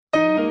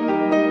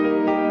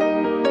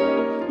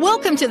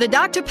Welcome to the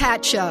Dr.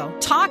 Pat Show.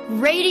 Talk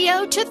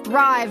radio to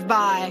thrive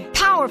by.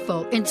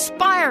 Powerful,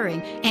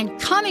 inspiring,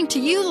 and coming to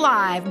you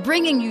live,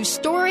 bringing you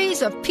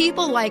stories of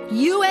people like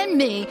you and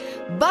me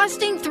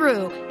busting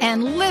through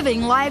and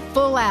living life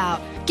full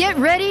out. Get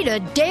ready to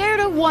dare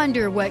to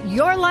wonder what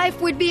your life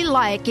would be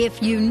like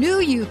if you knew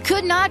you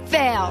could not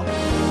fail.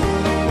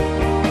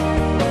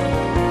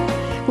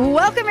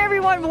 Welcome,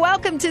 everyone.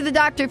 Welcome to the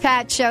Dr.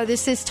 Pat Show.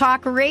 This is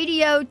Talk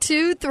Radio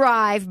to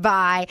Thrive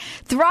By.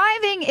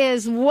 Thriving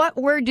is what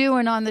we're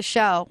doing on the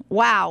show.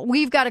 Wow,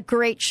 we've got a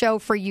great show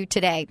for you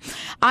today.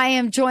 I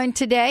am joined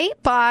today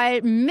by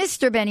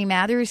Mr. Benny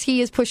Mathers.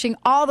 He is pushing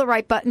all the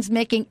right buttons,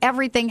 making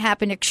everything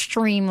happen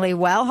extremely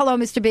well. Hello,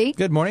 Mr. B.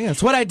 Good morning.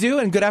 That's what I do,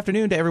 and good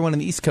afternoon to everyone on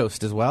the East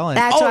Coast as well, and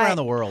That's all right. around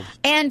the world.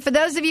 And for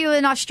those of you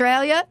in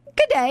Australia,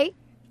 good day.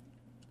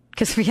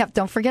 Because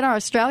don't forget our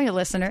Australia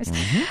listeners.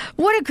 Mm-hmm.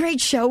 What a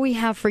great show we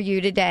have for you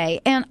today.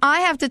 And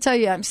I have to tell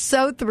you, I'm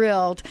so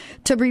thrilled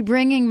to be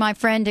bringing my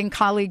friend and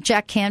colleague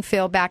Jack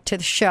Canfield back to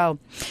the show.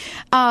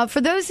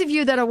 For those of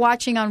you that are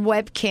watching on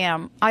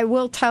webcam, I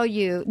will tell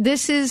you,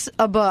 this is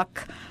a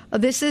book.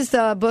 This is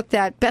the book,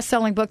 that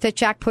best-selling book that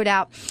Jack put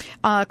out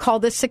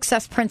called The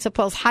Success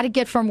Principles, How to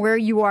Get From Where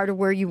You Are to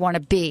Where You Want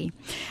to Be.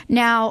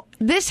 Now,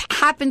 this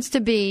happens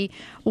to be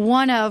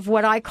one of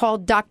what I call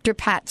Dr.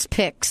 Pat's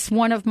picks,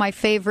 one of my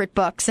favorite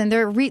books, and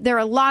there are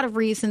a lot of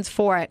reasons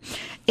for it.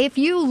 If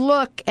you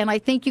look, and I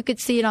think you could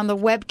see it on the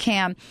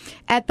webcam,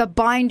 at the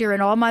binder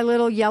and all my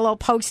little yellow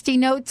Post-it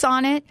notes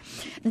on it,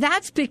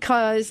 that's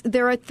because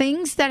there are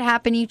things that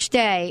happen each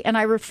day, and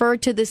I refer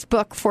to this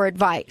book for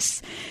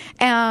advice.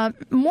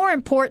 More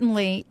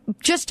importantly,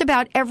 just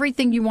about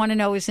everything you want to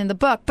know is in the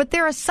book, but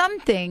there are some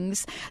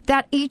things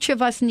that each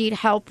of us need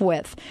help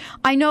with.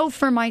 I know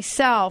for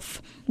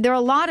myself, there are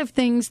a lot of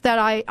things that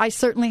I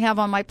certainly have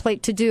on my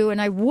plate to do,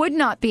 and I would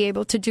not be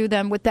able to do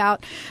them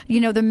without, the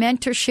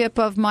mentorship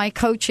of my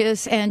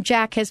coaches, and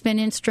Jack has been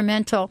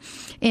instrumental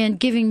in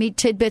giving me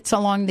tidbits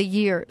along the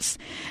years.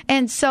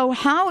 And so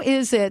how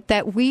is it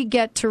that we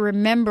get to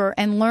remember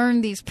and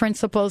learn these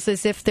principles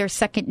as if they're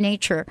second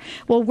nature?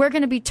 Well, we're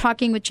going to be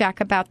talking with Jack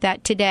about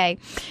that today.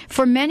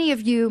 For many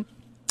of you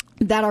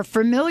that are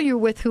familiar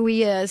with who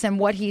he is and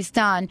what he's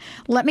done,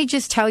 let me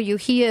just tell you,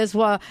 he is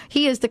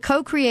the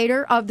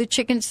co-creator of the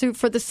Chicken Soup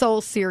for the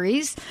Soul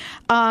series.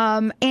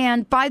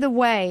 And by the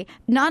way,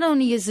 not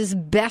only is this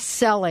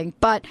best-selling,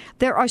 but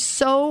there are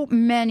so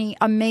many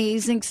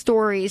amazing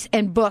stories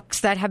and books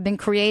that have been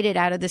created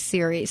out of the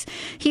series.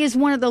 He is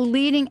one of the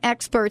leading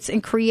experts in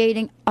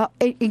creating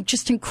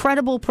just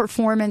incredible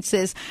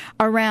performances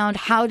around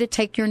how to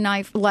take your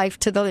life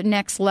to the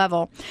next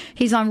level.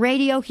 He's on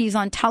radio. He's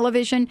on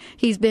television.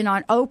 He's been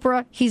on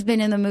Oprah. He's been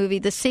in the movie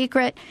The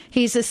Secret.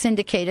 He's a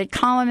syndicated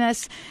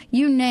columnist.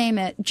 You name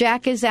it.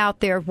 Jack is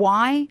out there.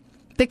 Why?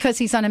 Because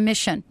he's on a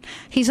mission.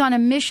 He's on a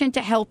mission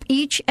to help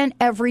each and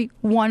every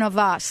one of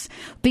us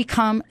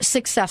become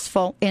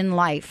successful in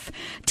life.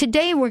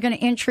 Today, we're going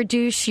to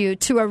introduce you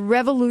to a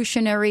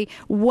revolutionary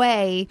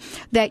way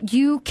that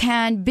you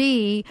can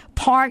be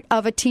part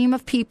of a team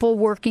of people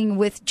working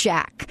with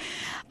Jack.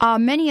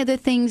 Many of the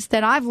things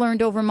that I've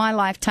learned over my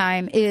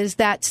lifetime is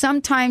that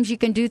sometimes you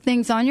can do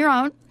things on your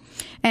own,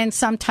 and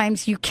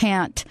sometimes you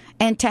can't.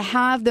 And to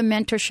have the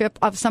mentorship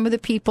of some of the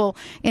people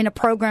in a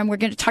program we're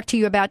going to talk to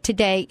you about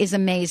today is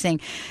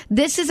amazing.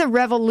 This is a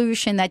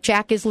revolution that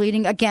Jack is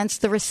leading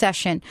against the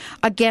recession,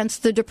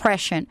 against the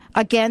depression,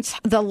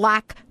 against the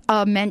lack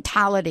of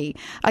mentality,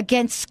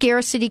 against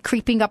scarcity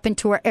creeping up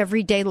into our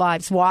everyday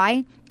lives.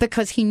 Why?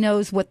 Because he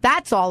knows what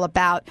that's all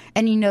about,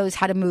 and he knows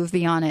how to move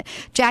beyond it.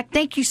 Jack,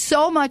 thank you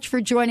so much for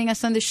joining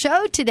us on the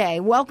show today.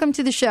 Welcome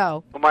to the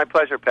show. Well, my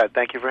pleasure, Pat.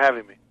 Thank you for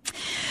having me.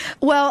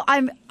 Well,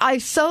 I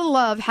so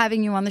love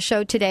having you on the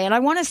show today, and I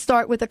want to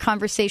start with a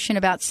conversation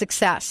about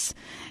success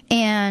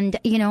and,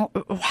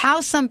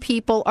 how some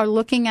people are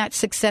looking at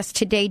success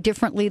today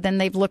differently than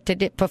they've looked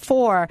at it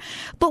before.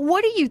 But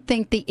what do you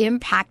think the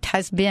impact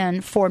has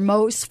been for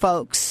most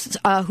folks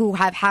who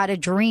have had a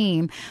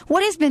dream?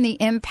 What has been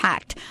the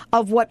impact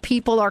of what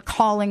people are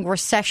calling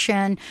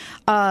recession,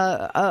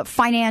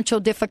 financial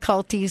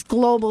difficulties,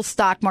 global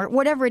stock market,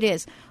 whatever it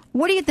is?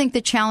 What do you think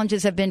the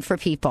challenges have been for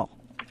people?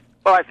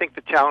 Well, I think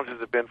the challenges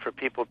have been for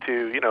people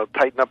to,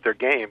 tighten up their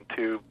game,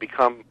 to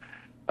become,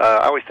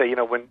 I always say,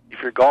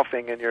 if you're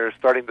golfing and you're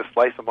starting to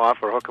slice them off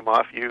or hook them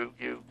off, you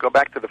go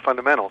back to the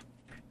fundamentals.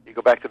 You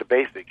go back to the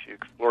basics. You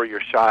explore your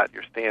shot,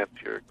 your stance,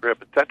 your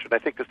grip, etc. And I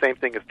think the same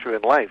thing is true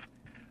in life.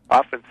 I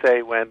often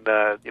say when, in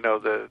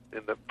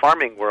the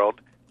farming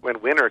world,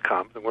 when winter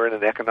comes, and we're in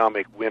an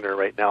economic winter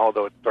right now,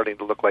 although it's starting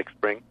to look like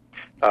spring,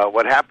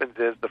 what happens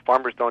is the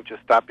farmers don't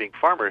just stop being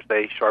farmers.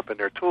 They sharpen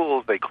their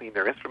tools, they clean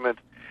their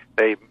instruments,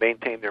 they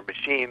maintain their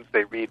machines,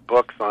 they read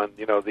books on,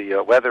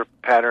 the weather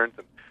patterns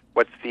and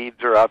what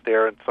seeds are out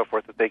there and so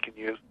forth that they can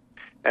use.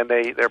 And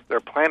they're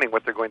planning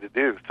what they're going to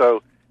do.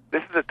 So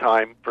this is a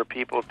time for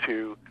people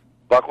to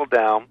buckle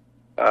down,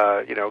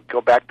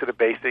 go back to the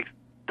basics,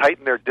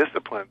 tighten their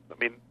disciplines. I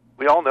mean,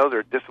 we all know there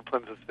are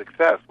disciplines of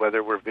success,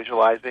 whether we're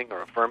visualizing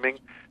or affirming,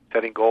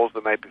 setting goals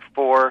the night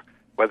before,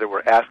 whether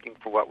we're asking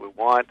for what we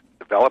want,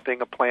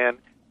 developing a plan,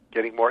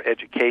 getting more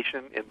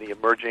education in the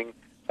emerging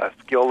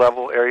skill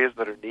level areas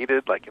that are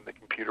needed, like in the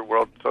computer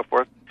world and so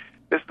forth.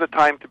 This is the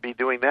time to be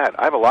doing that.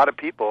 I have a lot of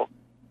people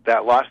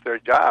that lost their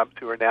jobs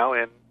who are now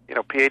in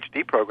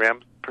PhD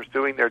programs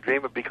pursuing their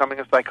dream of becoming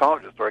a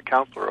psychologist or a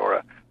counselor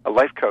or a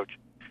life coach.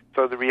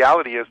 So the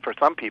reality is, for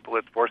some people,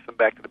 it's forced them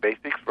back to the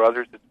basics. For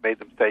others, it's made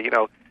them say,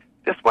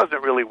 this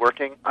wasn't really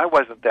working. I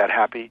wasn't that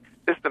happy.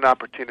 This is an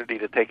opportunity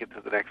to take it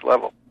to the next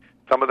level.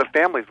 Some of the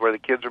families where the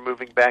kids are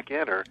moving back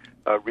in or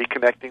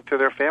reconnecting to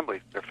their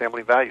families, their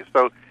family values.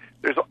 So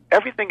there's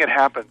everything that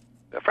happened.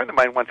 A friend of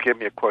mine once gave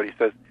me a quote. He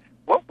says,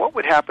 what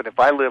would happen if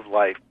I lived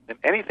life and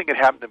anything that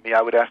happened to me,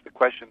 I would ask the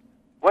question,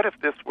 what if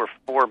this were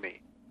for me?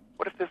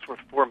 What if this were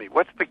for me?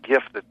 What's the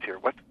gift that's here?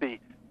 What's the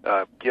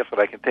gift that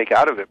I can take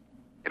out of it?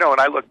 When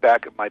I look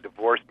back at my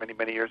divorce many,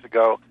 many years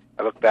ago,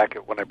 I look back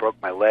at when I broke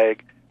my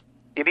leg.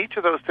 In each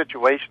of those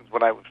situations,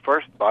 when I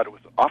first thought it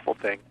was an awful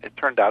thing, it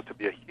turned out to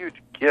be a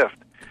huge gift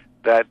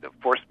that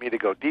forced me to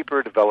go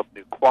deeper, develop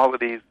new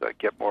qualities,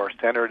 get more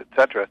centered,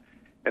 etc.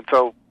 And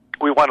so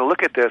we want to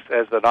look at this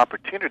as an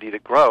opportunity to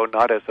grow,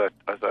 not as a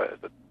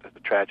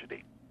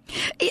tragedy.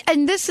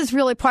 And this is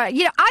really part.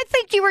 I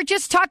think you were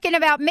just talking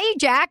about me,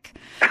 Jack.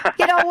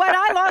 When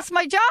I lost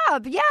my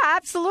job. Yeah,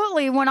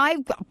 absolutely. When I,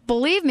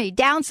 believe me,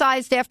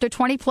 downsized after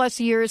 20 plus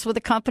years with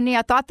a company,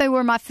 I thought they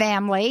were my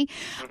family.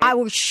 Mm-hmm. I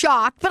was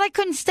shocked, but I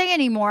couldn't stay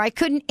anymore. I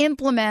couldn't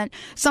implement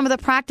some of the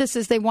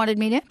practices they wanted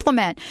me to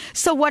implement.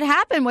 So what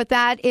happened with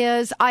that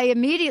is I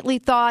immediately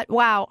thought,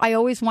 wow, I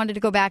always wanted to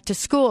go back to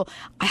school.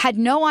 I had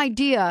no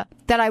idea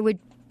that I would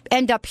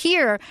end up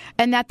here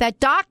and that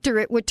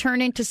doctorate would turn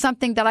into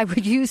something that I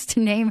would use to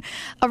name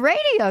a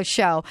radio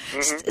show.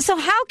 Mm-hmm. So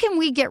how can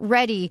we get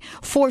ready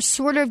for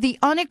sort of the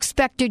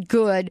unexpected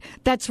good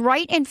that's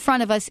right in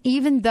front of us,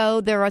 even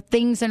though there are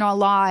things in our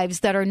lives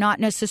that are not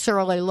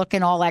necessarily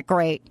looking all that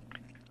great?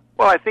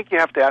 Well, I think you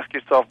have to ask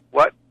yourself,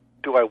 what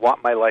do I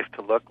want my life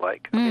to look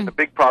like? I mean, the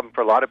big problem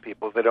for a lot of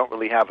people is they don't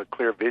really have a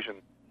clear vision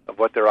of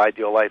what their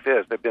ideal life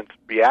is. They've been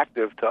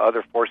reactive to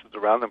other forces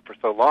around them for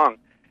so long,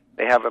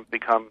 they haven't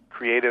become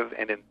creative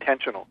and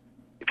intentional.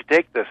 If you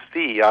take the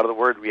C out of the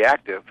word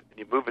reactive and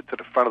you move it to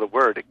the front of the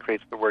word, it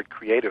creates the word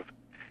creative.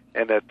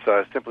 And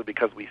that's simply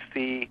because we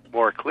see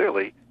more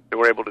clearly that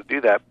we're able to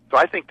do that. So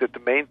I think that the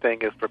main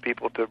thing is for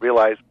people to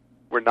realize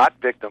we're not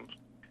victims.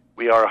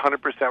 We are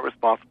 100%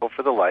 responsible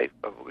for the life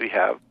of what we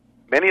have.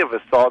 Many of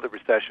us saw the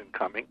recession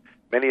coming.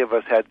 Many of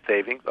us had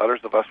savings.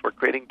 Others of us were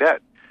creating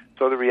debt.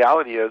 So the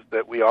reality is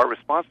that we are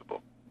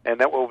responsible. And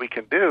that what we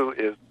can do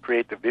is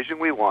create the vision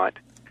we want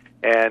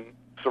and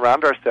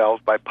surround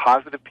ourselves by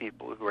positive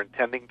people who are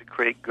intending to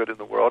create good in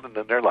the world and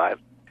in their lives,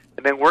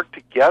 and then work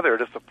together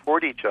to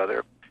support each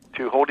other,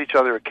 to hold each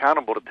other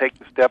accountable, to take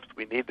the steps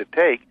we need to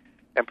take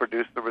and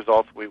produce the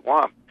results we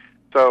want.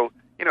 So,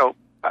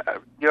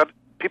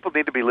 people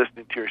need to be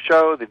listening to your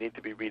show. They need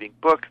to be reading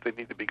books. They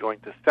need to be going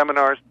to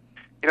seminars.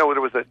 There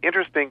was an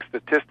interesting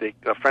statistic.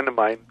 A friend of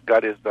mine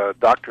got his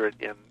doctorate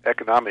in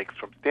economics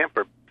from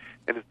Stanford,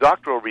 and his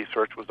doctoral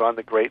research was on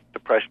the Great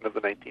Depression of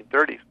the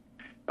 1930s.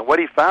 And what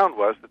he found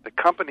was that the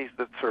companies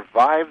that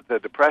survived the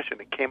Depression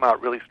and came out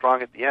really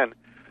strong at the end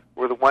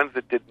were the ones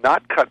that did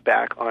not cut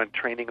back on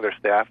training their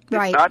staff,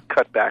 did not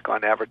cut back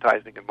on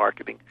advertising and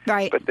marketing,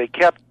 but they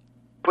kept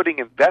putting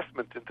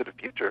investments into the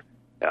future.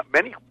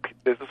 Many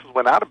businesses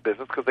went out of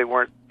business because they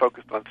weren't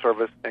focused on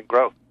service and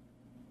growth.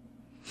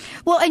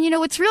 Well, and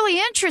what's really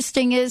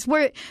interesting is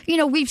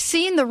we've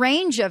seen the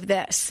range of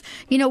this.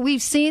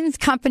 We've seen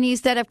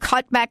companies that have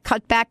cut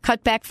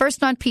back,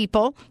 first on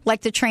people, like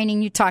the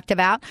training you talked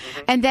about,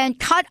 and then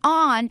cut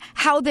on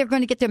how they're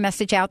going to get their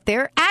message out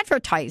there,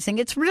 advertising.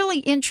 It's really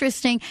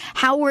interesting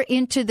how we're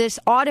into this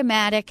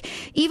automatic,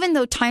 even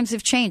though times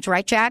have changed,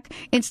 right, Jack?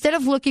 Instead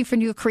of looking for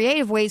new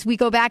creative ways, we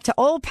go back to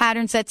old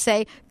patterns that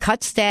say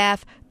cut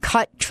staff,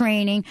 cut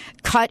training,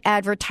 cut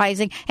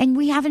advertising, and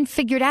we haven't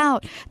figured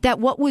out that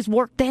what was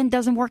worked then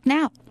doesn't work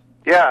now.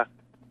 Yeah,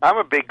 I'm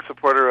a big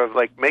supporter of,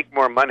 make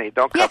more money,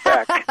 don't cut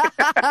back.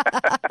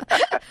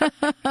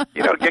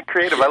 Get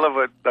creative. I love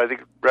what I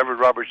think Reverend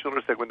Robert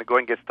Schuller said, when the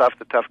going gets tough,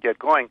 the tough get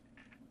going.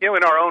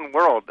 In our own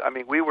world,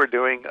 we were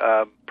doing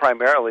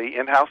primarily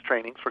in-house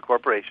trainings for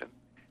corporations,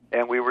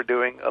 and we were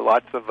doing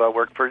lots of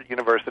work for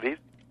universities.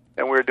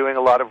 And we were doing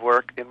a lot of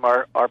work in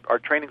our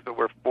trainings that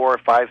were 4,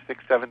 5,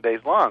 6, 7 days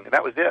long, and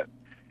that was it.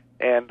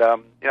 And I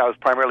was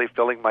primarily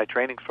filling my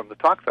trainings from the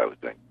talks I was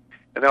doing.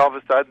 And then all of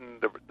a sudden,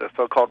 the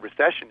so-called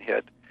recession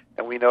hit,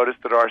 and we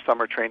noticed that our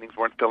summer trainings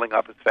weren't filling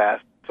up as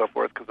fast, and so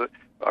forth, because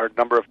our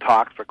number of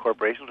talks for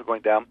corporations were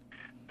going down.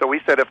 So we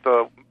said, if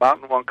the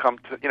mountain won't come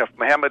to, if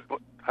Muhammad,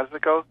 how does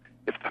it go?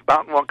 If the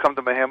mountain won't come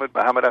to Muhammad,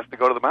 Muhammad has to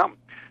go to the mountain.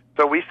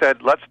 So we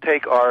said, let's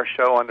take our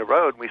show on the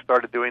road, and we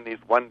started doing these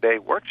one-day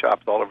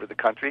workshops all over the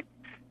country,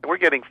 and we're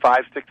getting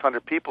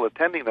 500-600 people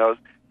attending those,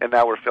 and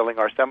now we're filling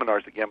our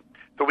seminars again.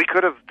 So we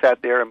could have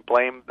sat there and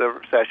blamed the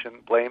recession,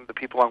 blamed the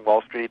people on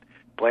Wall Street,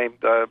 blamed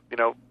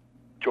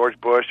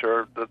George Bush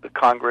or the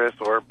Congress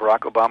or Barack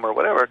Obama or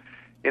whatever.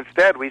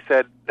 Instead, we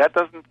said, that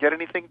doesn't get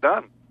anything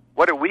done.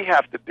 What do we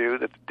have to do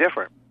that's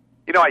different?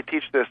 I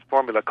teach this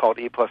formula called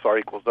E plus R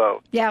equals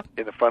O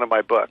in the front of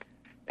my book.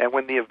 And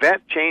when the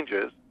event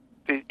changes,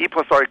 the E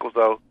plus R equals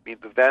O means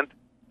event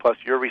plus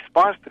your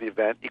response to the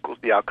event equals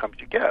the outcomes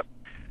you get.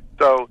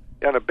 So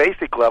on a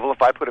basic level,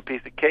 if I put a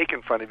piece of cake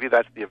in front of you,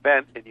 that's the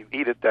event, and you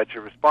eat it, that's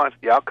your response.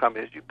 The outcome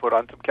is you put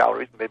on some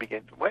calories and maybe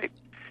gain some weight.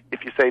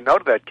 If you say no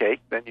to that cake,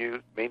 then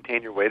you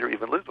maintain your weight or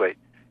even lose weight.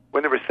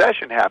 When the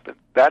recession happens,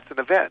 that's an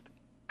event.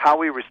 How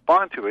we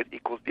respond to it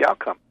equals the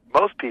outcome.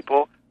 Most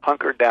people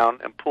hunkered down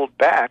and pulled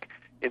back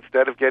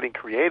instead of getting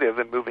creative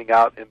and moving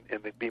out and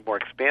being more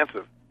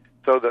expansive.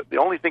 So the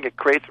only thing that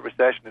creates a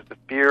recession is the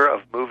fear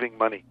of moving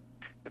money.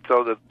 And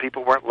so the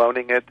people weren't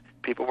loaning it,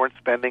 people weren't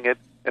spending it,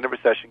 and the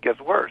recession gets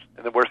worse.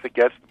 And the worse it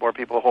gets, the more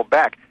people hold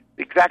back.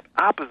 The exact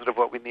opposite of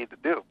what we need to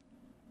do.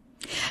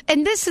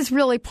 And this is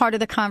really part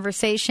of the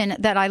conversation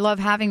that I love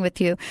having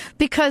with you,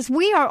 because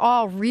we are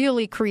all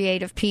really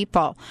creative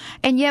people,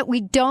 and yet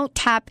we don't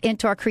tap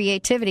into our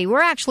creativity.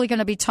 We're actually going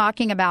to be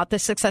talking about the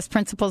Success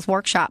Principles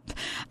Workshop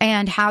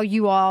and how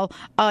you all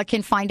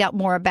can find out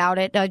more about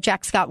it.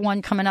 Jack's got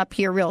one coming up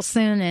here real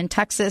soon in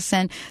Texas,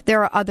 and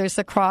there are others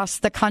across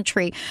the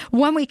country.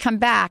 When we come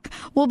back,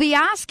 we'll be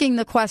asking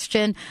the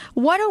question,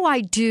 what do I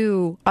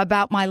do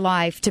about my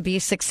life to be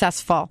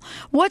successful?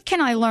 What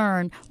can I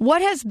learn?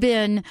 What has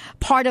been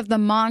part of the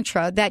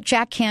mantra that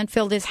Jack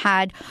Canfield has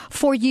had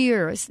for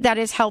years that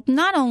has helped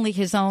not only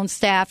his own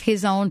staff,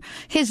 his own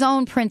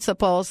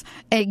principles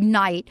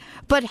ignite,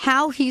 but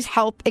how he's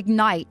helped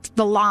ignite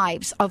the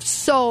lives of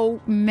so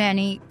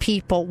many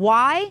people.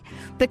 Why?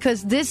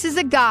 Because this is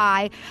a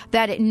guy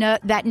that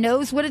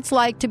knows what it's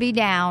like to be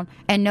down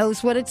and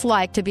knows what it's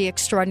like to be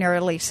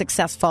extraordinarily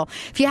successful.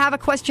 If you have a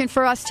question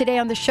for us today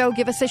on the show,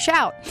 give us a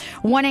shout.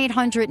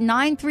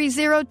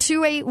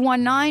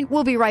 1-800-930-2819.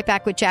 We'll be right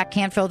back with Jack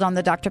Canfield on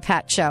the Dr.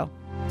 Pat Show.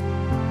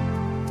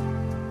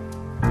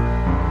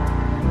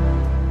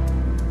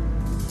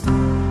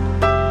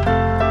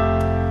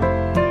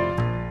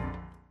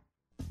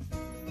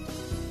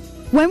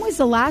 When was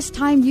the last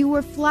time you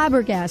were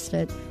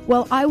flabbergasted?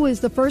 Well, I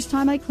was the first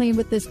time I cleaned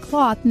with this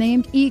cloth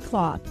named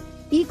E-Cloth.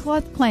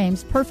 E-Cloth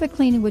claims perfect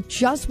cleaning with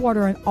just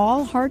water on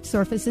all hard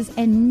surfaces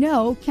and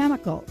no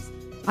chemicals.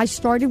 I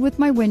started with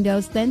my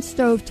windows, then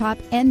stovetop,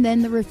 and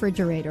then the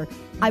refrigerator.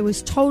 I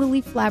was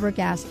totally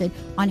flabbergasted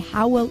on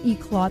how well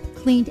E-Cloth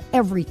cleaned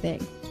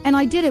everything. And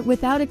I did it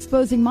without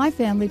exposing my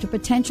family to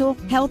potential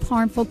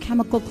health-harmful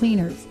chemical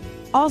cleaners.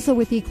 Also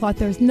with E-Cloth,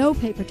 there's no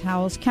paper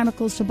towels,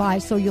 chemicals to buy,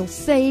 so you'll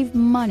save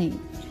money.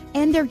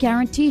 And they're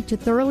guaranteed to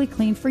thoroughly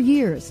clean for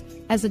years.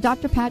 As a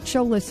Dr. Pat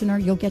Show listener,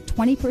 you'll get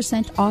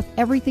 20% off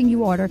everything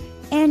you order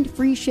and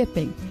free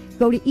shipping.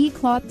 Go to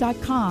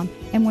ecloth.com,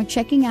 and when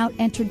checking out,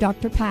 enter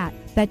Dr. Pat.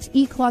 That's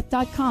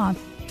ecloth.com.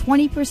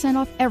 20%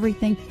 off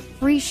everything,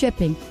 free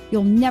shipping.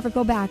 You'll never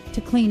go back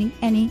to cleaning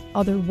any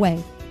other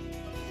way.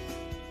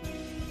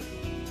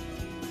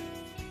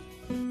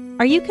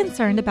 Are you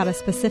concerned about a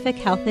specific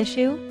health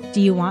issue? Do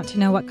you want to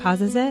know what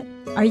causes it?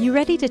 Are you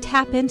ready to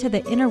tap into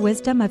the inner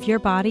wisdom of your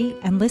body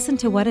and listen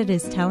to what it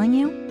is telling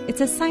you?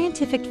 It's a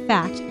scientific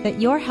fact that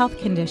your health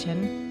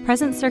condition,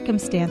 present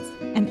circumstance,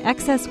 and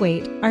excess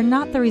weight are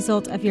not the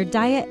result of your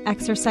diet,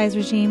 exercise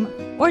regime,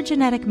 or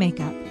genetic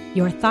makeup.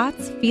 Your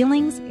thoughts,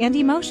 feelings, and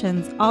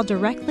emotions all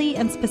directly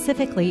and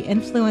specifically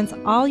influence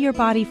all your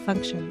body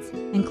functions,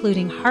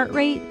 including heart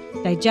rate,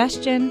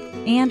 digestion,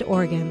 and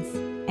organs.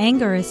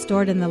 Anger is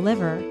stored in the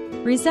liver,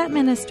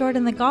 resentment is stored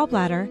in the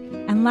gallbladder,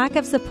 and lack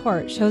of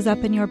support shows up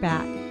in your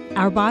back.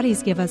 Our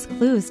bodies give us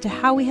clues to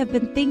how we have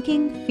been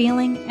thinking,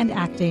 feeling, and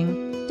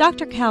acting.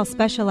 Dr. Cal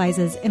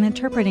specializes in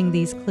interpreting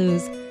these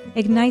clues,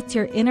 ignites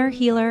your inner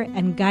healer,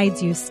 and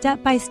guides you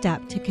step by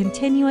step to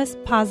continuous,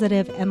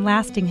 positive, and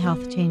lasting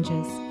health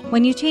changes.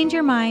 When you change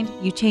your mind,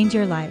 you change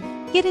your life.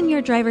 Get in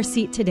your driver's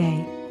seat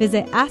today.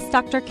 Visit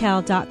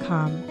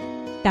AskDrKel.com.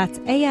 That's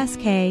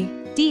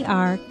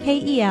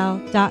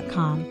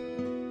AskDrKel.com.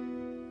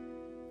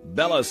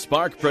 Bella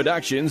Spark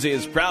Productions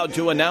is proud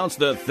to announce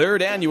the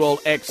 3rd annual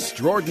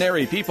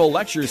Extraordinary People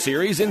Lecture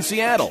Series in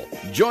Seattle.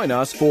 Join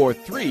us for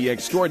 3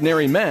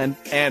 extraordinary men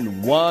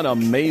and 1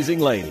 amazing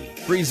lady.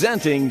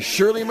 Presenting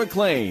Shirley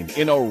MacLaine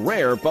in a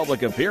rare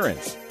public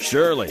appearance.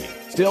 Shirley,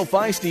 still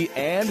feisty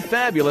and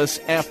fabulous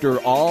after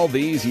all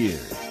these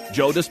years.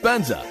 Joe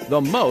Dispenza,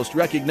 the most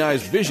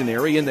recognized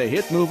visionary in the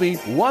hit movie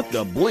What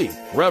the Bleep.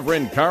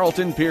 Reverend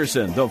Carlton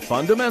Pearson, the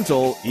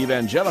fundamental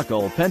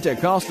evangelical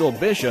Pentecostal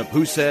bishop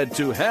who said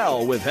to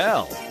hell with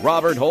hell.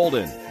 Robert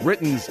Holden,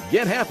 Britain's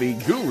Get Happy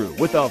guru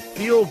with a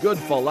feel-good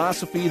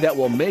philosophy that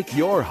will make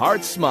your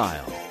heart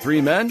smile. 3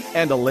 men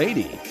and a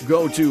lady.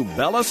 Go to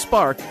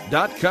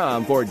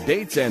bellaspark.com for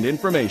dates and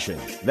information.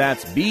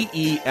 That's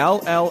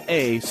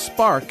BELLA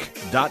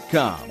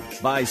Spark.com.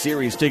 Buy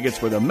series tickets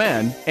for the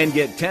men and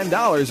get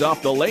 $10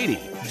 off the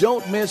lady.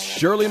 Don't miss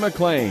Shirley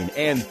MacLaine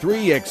and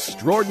 3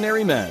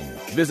 extraordinary men.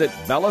 Visit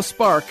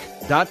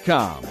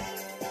bellaspark.com.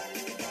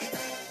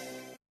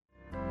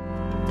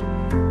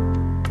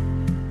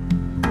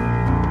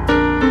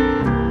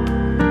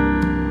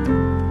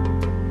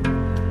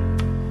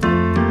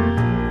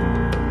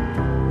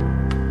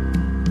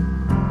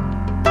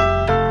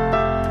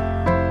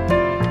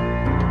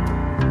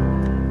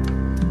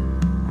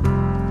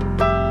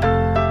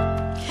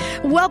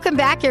 Welcome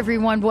back,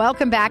 everyone.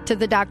 Welcome back to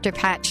the Dr.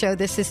 Pat Show.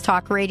 This is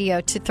Talk Radio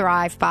to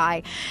Thrive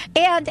By.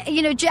 And,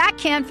 Jack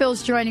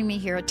Canfield's joining me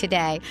here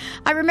today.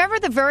 I remember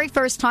the very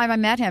first time I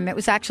met him. It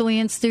was actually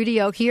in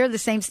studio here, the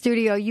same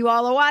studio you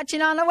all are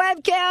watching on the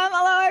webcam.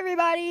 Hello,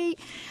 everybody.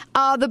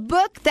 The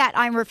book that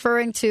I'm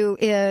referring to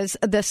is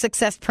The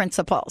Success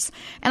Principles.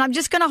 And I'm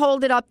just going to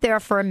hold it up there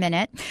for a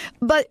minute.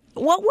 But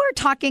what we're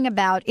talking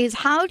about is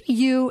how do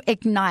you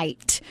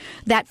ignite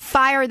that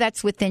fire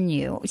that's within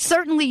you?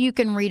 Certainly you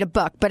can read a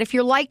book, but if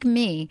you're like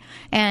me,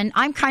 and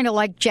I'm kind of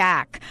like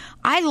Jack,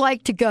 I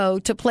like to go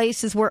to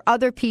places where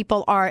other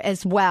people are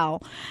as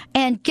well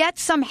and get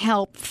some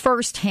help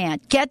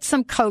firsthand, get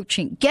some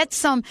coaching, get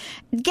some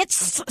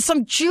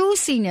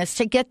juiciness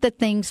to get the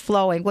things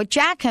flowing. What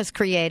Jack has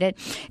created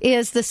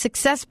is the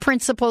Success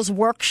Principles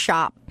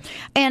Workshop.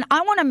 And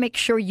I want to make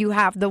sure you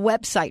have the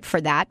website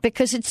for that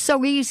because it's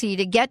so easy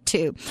to get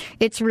to.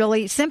 It's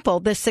really simple.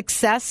 The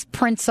Success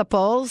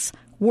Principles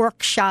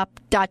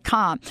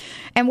Workshop.com.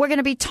 And we're going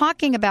to be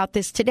talking about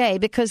this today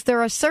because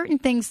there are certain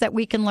things that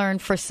we can learn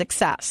for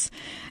success.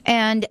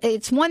 And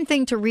it's one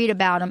thing to read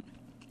about them,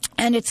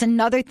 and it's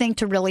another thing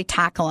to really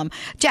tackle them.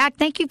 Jack,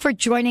 thank you for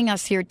joining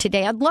us here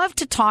today. I'd love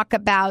to talk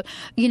about,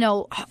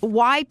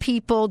 why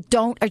people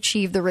don't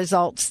achieve the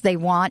results they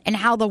want and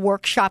how the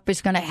workshop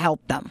is going to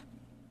help them.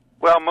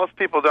 Well, most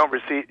people don't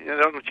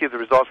achieve the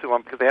results they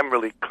want because they haven't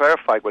really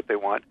clarified what they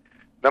want.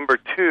 Number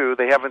two,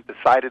 they haven't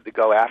decided to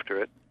go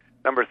after it.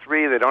 Number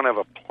three, they don't have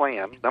a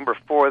plan. Number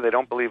four, they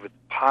don't believe it's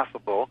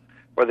possible,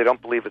 or they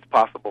don't believe it's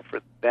possible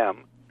for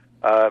them.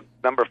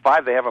 Number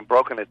five, they haven't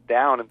broken it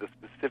down into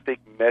specific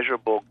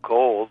measurable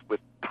goals with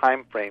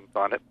time frames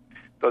on it,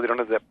 so they don't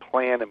have that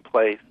plan in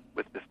place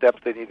with the steps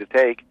they need to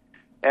take.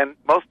 And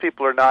most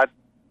people are not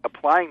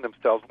applying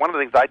themselves. One of the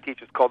things I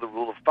teach is called the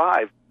Rule of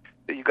Five,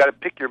 that you've got to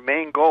pick your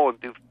main goal and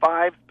do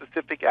 5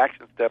 specific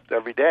action steps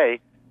every day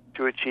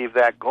to achieve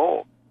that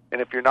goal.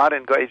 And if you're not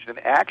engaged in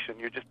action,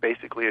 you're just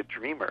basically a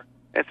dreamer.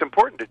 And it's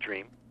important to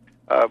dream.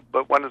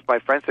 But one of my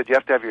friends said you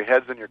have to have your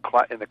heads in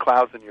the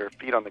clouds and your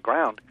feet on the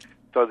ground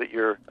so that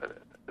you're...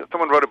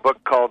 someone wrote a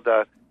book called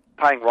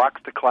Tying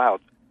Rocks to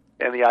Clouds.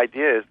 And the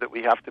idea is that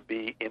we have to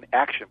be in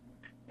action.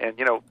 And,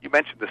 you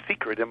mentioned The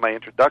Secret in my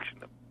introduction.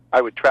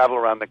 I would travel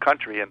around the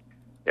country and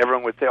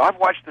everyone would say, I've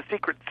watched The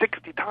Secret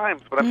 60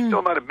 times, but I'm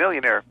still not a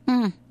millionaire.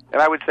 And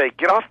I would say,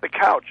 get off the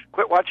couch.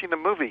 Quit watching the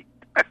movie.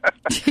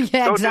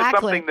 Yeah, Go exactly.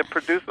 do something that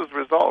produces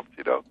results,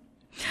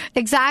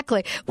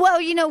 Exactly. Well,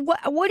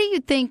 what do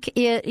you think,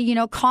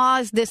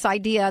 caused this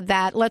idea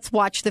that let's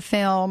watch the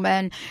film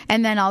and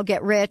then I'll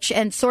get rich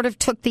and sort of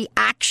took the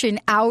action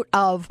out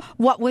of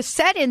what was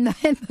said in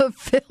the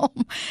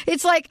film?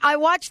 It's like I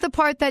watched the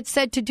part that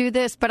said to do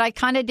this, but I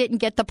kind of didn't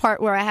get the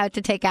part where I had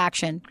to take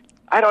action.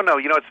 I don't know.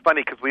 It's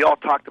funny because we all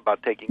talked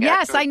about taking action.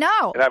 Yes, I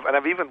know. And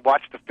I've even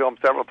watched the film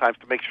several times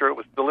to make sure it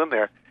was still in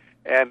there.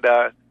 And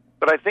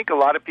but I think a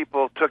lot of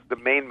people took the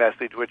main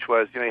message, which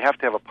was, you have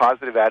to have a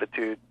positive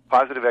attitude,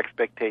 positive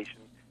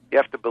expectation. You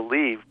have to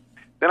believe.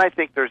 Then I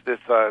think there's this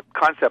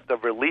concept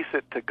of release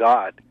it to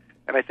God.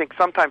 And I think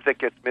sometimes that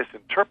gets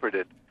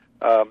misinterpreted,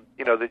 that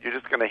you're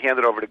just going to hand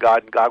it over to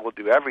God and God will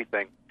do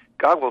everything.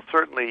 God will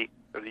certainly,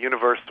 or the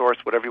universe, source,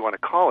 whatever you want to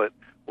call it,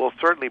 will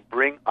certainly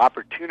bring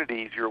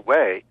opportunities your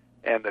way.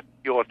 And that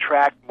you'll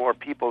attract more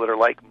people that are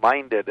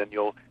like-minded, and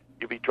you'll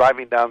be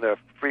driving down the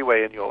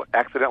freeway and you'll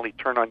accidentally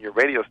turn on your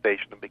radio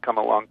station and become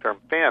a long-term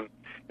fan,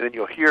 and then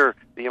you'll hear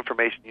the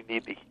information you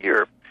need to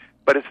hear.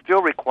 But it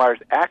still requires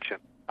action.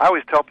 I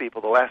always tell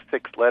people the last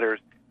 6 letters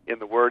in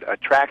the word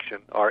attraction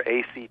are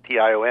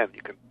ACTION.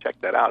 You can check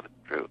that out.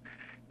 It's true.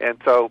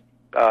 And so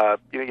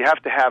you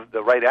have to have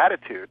the right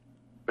attitude,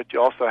 but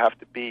you also have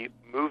to be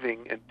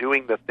moving and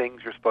doing the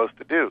things you're supposed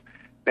to do.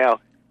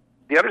 Now,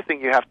 the other thing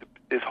you have to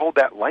is hold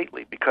that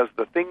lightly, because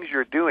the things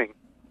you're doing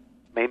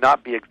may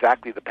not be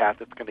exactly the path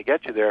that's going to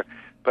get you there,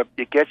 but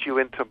it gets you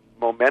into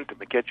momentum.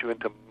 It gets you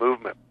into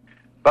movement.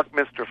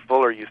 Buckminster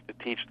Fuller used to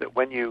teach that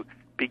when you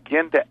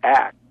begin to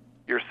act,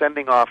 you're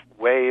sending off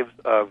waves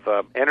of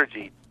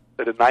energy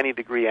at a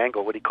 90-degree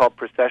angle, what he called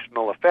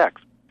precessional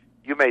effects.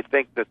 You may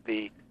think that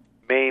the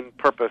main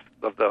purpose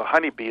of the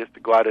honeybee is to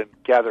go out and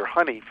gather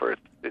honey for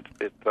its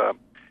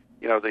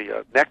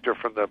the nectar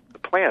from the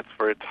plants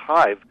for its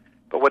hive,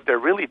 but what they're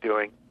really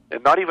doing,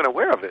 and not even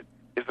aware of it,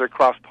 is they're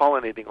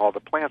cross-pollinating all the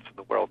plants in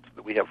the world so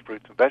that we have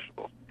fruits and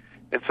vegetables.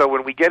 And so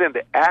when we get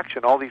into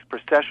action, all these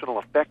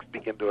precessional effects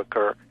begin to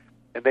occur,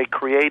 and they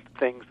create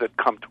things that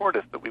come toward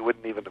us that we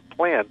wouldn't even have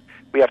planned.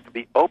 We have to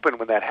be open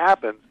when that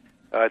happens.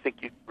 I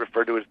think you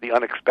refer to it as the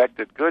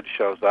unexpected good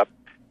shows up,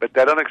 but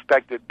that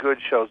unexpected good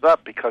shows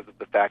up because of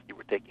the fact you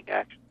were taking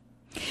action.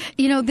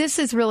 this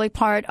is really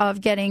part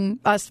of getting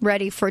us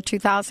ready for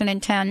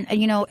 2010.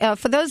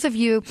 For those of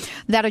you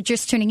that are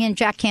just tuning in,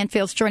 Jack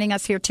Canfield's joining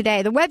us here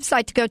today. The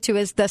website to go to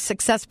is the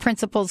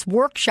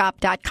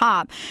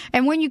successprinciplesworkshop.com.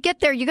 And when you get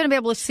there, you're going to be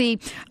able to see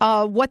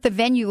what the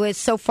venue is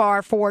so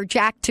far for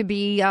Jack to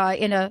be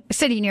in a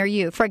city near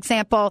you. For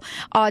example,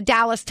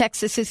 Dallas,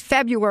 Texas is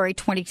February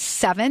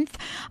 27th.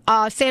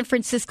 San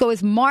Francisco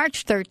is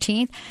March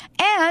 13th.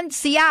 And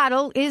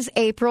Seattle is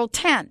April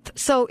 10th.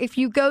 So if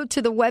you go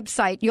to the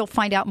website, you'll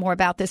find out more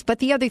about this. But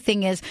the other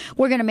thing is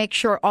we're going to make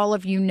sure all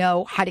of you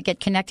know how to get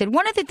connected.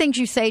 One of the things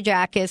you say,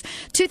 Jack, is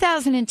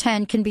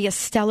 2010 can be a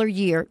stellar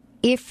year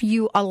if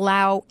you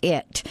allow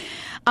it.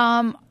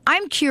 I'm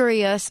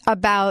curious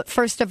about,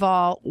 first of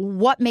all,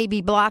 what may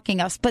be blocking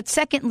us, but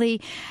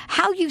secondly,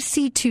 how you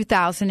see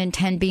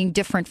 2010 being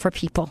different for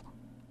people.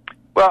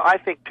 Well, I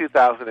think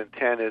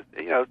 2010 is,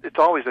 it's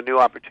always a new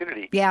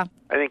opportunity. Yeah.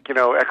 I think,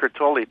 Eckhart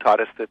Tolle taught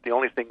us that the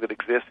only thing that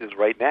exists is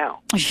right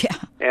now. Yeah.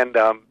 And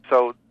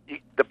so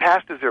the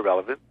past is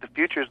irrelevant. The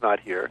future is not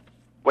here.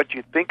 What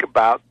you think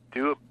about,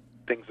 do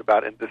things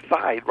about, and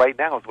decide right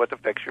now is what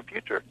affects your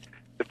future.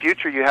 The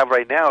future you have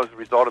right now is the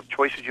result of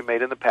choices you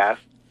made in the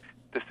past,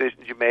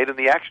 decisions you made, and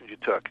the actions you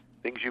took,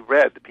 things you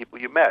read, the people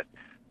you met.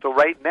 So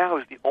right now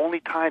is the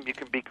only time you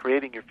can be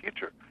creating your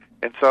future.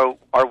 And so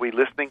are we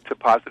listening to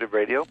positive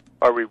radio?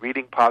 Are we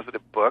reading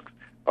positive books?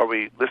 Are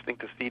we listening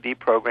to CD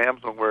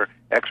programs when we're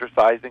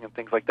exercising and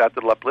things like that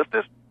that'll uplift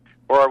us?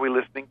 Or are we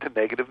listening to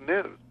negative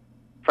news?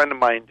 A friend of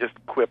mine just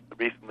quipped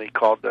recently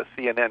called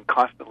CNN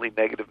constantly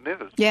negative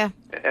news. Yeah.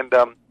 And,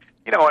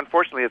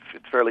 unfortunately, it's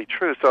fairly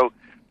true. So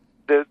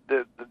the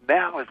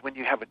now is when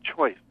you have a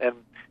choice. And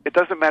it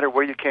doesn't matter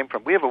where you came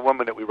from. We have a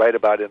woman that we write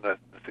about in the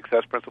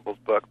Success Principles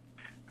book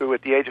who,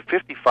 at the age of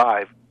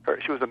 55,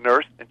 she was a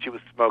nurse and she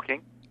was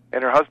smoking.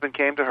 And her husband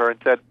came to her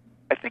and said,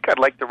 I think I'd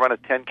like to run a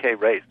 10K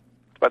race.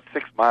 It's about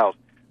 6 miles.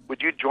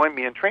 Would you join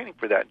me in training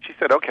for that? And she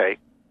said, okay.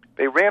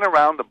 They ran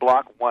around the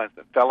block once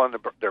and fell on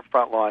their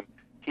front lawn,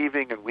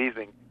 heaving and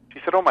wheezing. She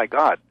said, oh, my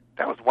God,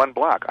 that was 1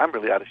 block. I'm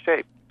really out of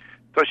shape.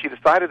 So she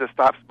decided to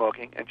stop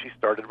smoking, and she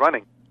started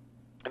running.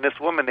 And this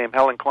woman named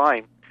Helen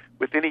Klein,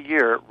 within a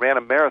year, ran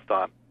a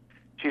marathon.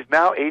 She's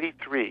now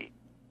 83.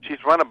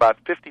 She's run about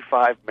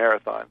 55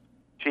 marathons.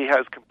 She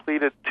has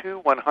completed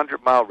 2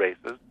 100-mile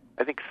races,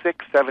 I think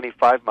 6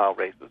 75-mile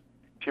races.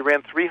 She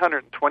ran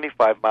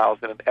 325 miles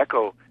in an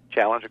eco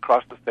challenge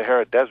across the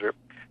Sahara Desert.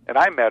 And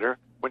I met her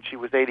when she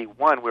was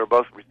 81. We were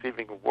both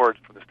receiving awards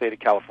from the state of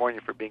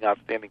California for being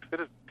outstanding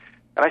citizens.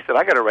 And I said,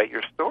 I got to write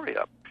your story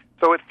up.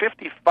 So at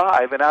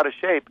 55 and out of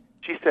shape,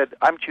 she said,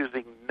 I'm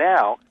choosing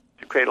now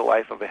to create a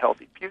life of a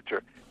healthy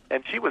future.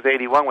 And she was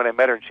 81 when I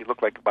met her, and she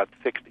looked like about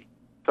 60.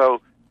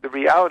 So the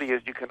reality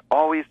is you can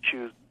always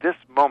choose this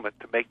moment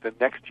to make the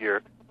next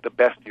year the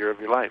best year of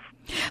your life.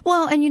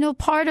 Well, and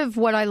part of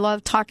what I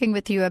love talking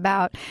with you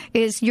about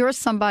is you're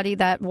somebody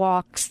that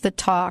walks the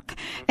talk.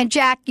 And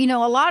Jack, a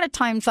lot of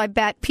times I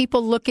bet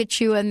people look at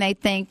you and they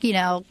think,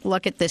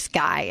 look at this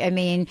guy. I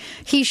mean,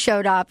 he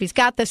showed up, he's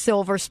got the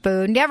silver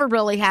spoon, never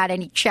really had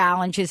any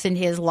challenges in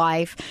his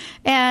life.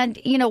 And,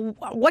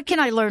 what can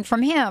I learn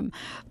from him?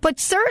 But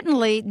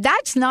certainly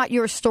that's not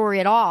your story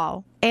at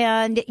all.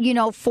 And,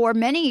 for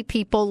many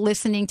people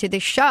listening to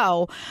this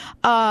show,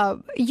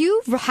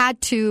 you've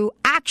had to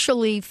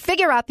actually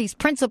figure out these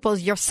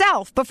principles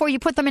yourself before you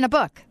put them in a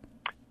book.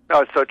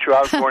 No, it's so true.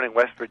 I was born in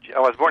West Virginia.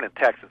 I was born in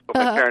Texas, but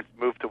my parents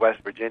moved to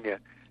West Virginia,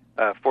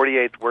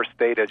 48th worst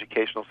state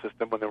educational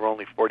system when there were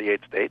only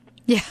 48 states.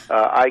 Yeah.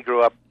 I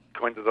grew up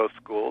going to those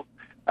schools.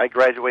 I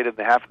graduated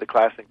in half of the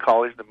class in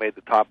college that made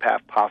the top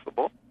half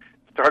possible.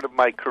 Started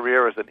my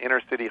career as an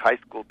inner-city high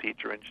school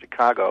teacher in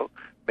Chicago,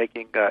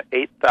 making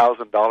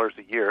 $8,000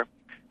 a year,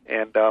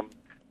 and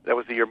that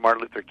was the year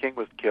Martin Luther King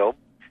was killed.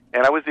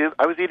 And I was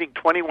eating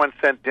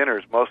 21-cent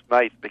dinners most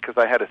nights because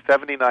I had a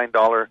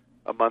 $79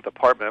 a month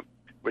apartment,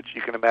 which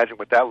you can imagine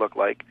what that looked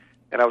like,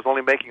 and I was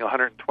only making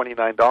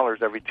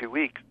 $129 every 2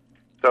 weeks.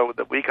 So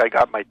the week I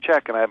got my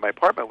check and my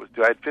apartment was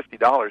due, I had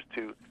 $50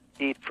 to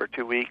eat for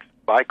 2 weeks,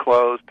 buy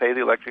clothes, pay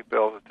the electric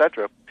bills,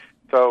 etc.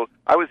 So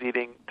I was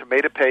eating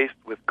tomato paste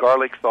with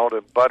garlic, salt,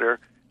 and butter,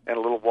 and a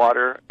little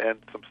water and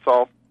some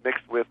salt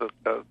mixed with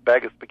a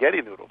bag of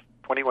spaghetti noodles,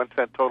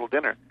 21-cent total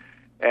dinner.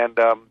 And,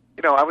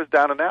 I was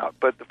down and out.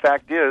 But the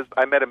fact is,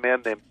 I met a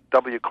man named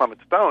W. Clement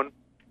Stone,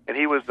 and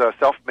he was a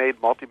self-made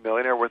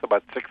multimillionaire worth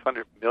about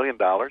 $600 million.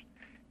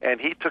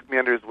 And he took me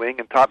under his wing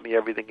and taught me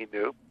everything he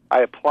knew.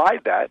 I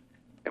applied that,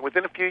 and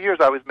within a few years,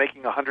 I was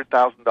making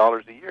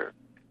 $100,000 a year.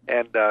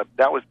 And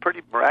that was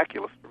pretty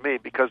miraculous for me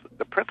because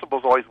the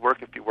principles always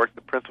work if you work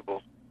the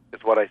principles,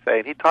 is what I say.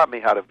 And he taught me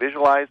how to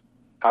visualize,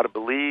 how to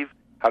believe,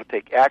 how to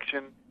take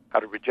action, how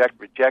to reject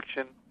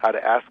rejection, how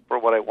to ask for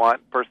what I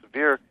want,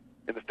 persevere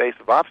in the face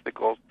of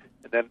obstacles.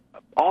 And then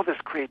all this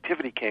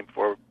creativity came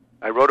forward.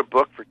 I wrote a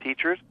book for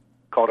teachers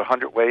called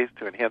 100 Ways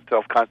to Enhance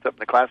Self-Concept in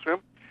the Classroom.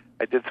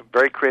 I did some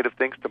very creative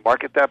things to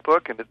market that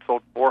book, and it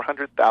sold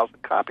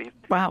 400,000 copies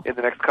Wow. in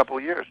the next couple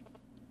of years.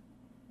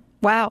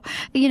 Wow.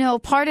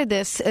 Part of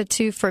this,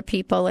 too, for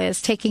people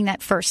is taking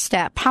that first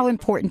step. How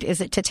important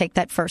is it to take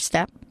that first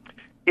step?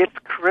 It's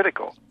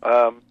critical.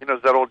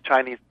 That old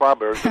Chinese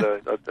proverb,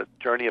 the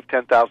journey of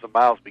 10,000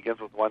 miles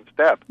begins with one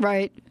step.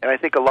 Right. And I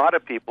think a lot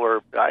of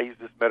people I use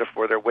this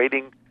metaphor, they're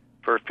waiting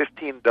for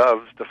 15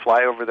 doves to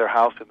fly over their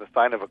house in the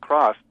sign of a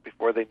cross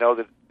before they know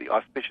that it's the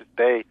auspicious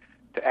day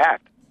to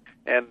act.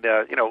 And,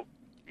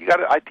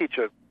 I teach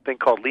a thing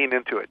called lean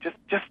into it.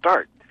 Just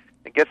start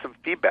and get some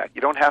feedback.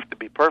 You don't have to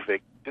be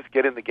perfect. Just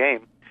get in the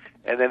game.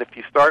 And then if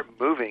you start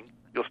moving,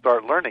 you'll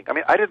start learning. I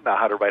mean, I didn't know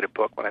how to write a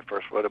book when I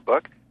first wrote a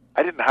book.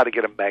 I didn't know how to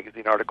get a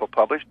magazine article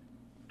published.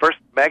 First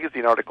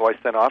magazine article I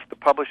sent off, the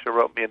publisher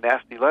wrote me a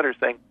nasty letter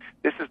saying,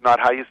 "This is not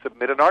how you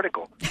submit an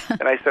article."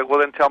 And I said, "Well,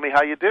 then tell me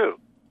how you do."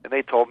 And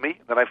they told me,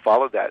 and then I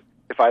followed that.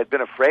 If I had been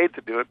afraid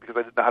to do it because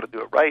I didn't know how to do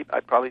it right,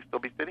 I'd probably still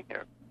be sitting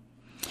here.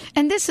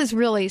 And this is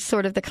really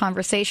sort of the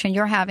conversation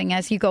you're having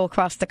as you go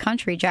across the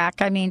country,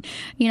 Jack. I mean,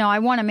 I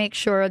want to make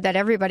sure that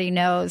everybody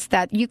knows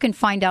that you can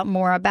find out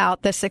more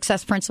about the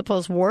Success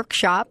Principles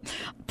Workshop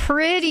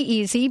pretty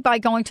easy by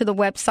going to the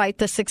website,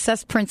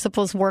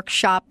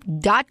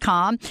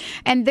 thesuccessprinciplesworkshop.com.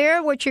 And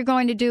there, what you're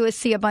going to do is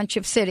see a bunch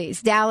of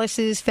cities. Dallas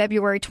is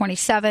February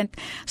 27th,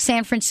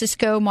 San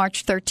Francisco,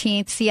 March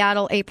 13th,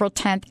 Seattle, April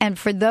 10th. And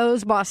for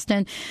those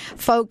Boston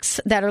folks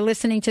that are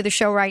listening to the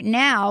show right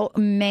now,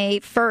 May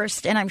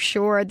 1st. And I'm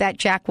sure that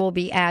Jack will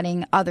be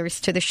adding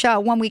others to the show.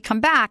 When we come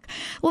back,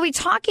 we'll be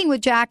talking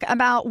with Jack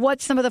about what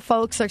some of the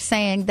folks are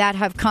saying that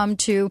have come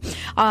to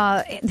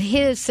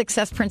his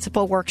Success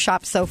Principle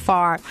Workshop so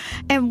far.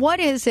 And what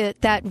is it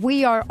that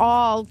we are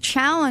all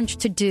challenged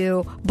to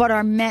do but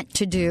are meant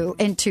to do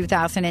in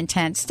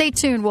 2010? Stay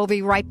tuned. We'll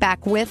be right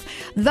back with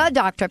The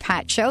Dr.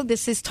 Pat Show.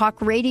 This is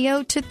Talk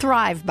Radio to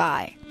Thrive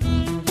By.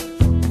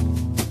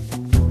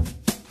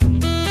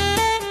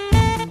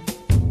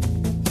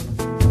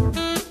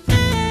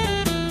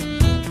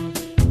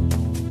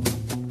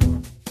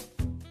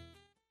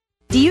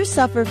 Do you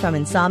suffer from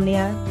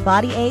insomnia,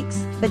 body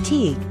aches,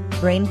 fatigue,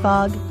 brain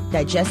fog,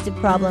 digestive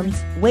problems,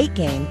 weight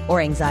gain,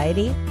 or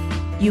anxiety?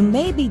 You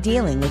may be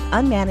dealing with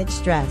unmanaged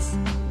stress.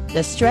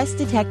 The Stress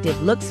Detective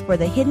looks for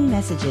the hidden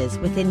messages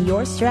within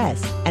your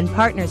stress and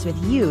partners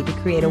with you to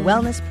create a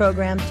wellness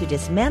program to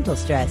dismantle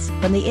stress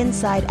from the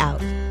inside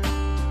out.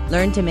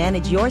 Learn to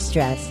manage your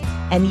stress,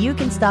 and you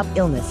can stop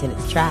illness in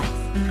its tracks.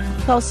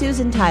 Call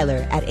Susan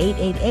Tyler at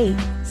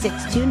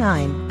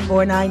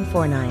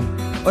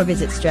 888-629-4949 or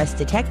visit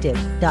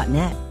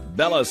stressdetective.net.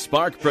 Bella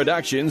Spark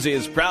Productions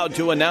is proud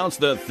to announce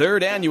the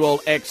 3rd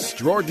annual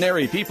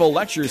Extraordinary People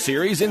Lecture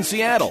Series in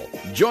Seattle.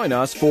 Join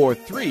us for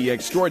 3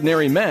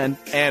 extraordinary men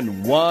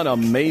and 1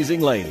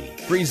 amazing lady.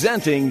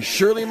 Presenting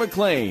Shirley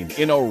MacLaine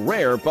in a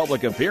rare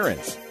public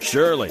appearance.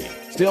 Shirley,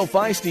 still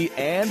feisty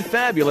and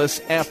fabulous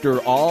after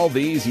all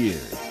these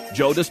years.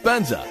 Joe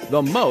Dispenza,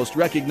 the most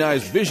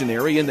recognized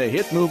visionary in the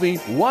hit movie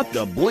What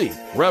the Bleep.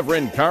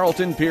 Reverend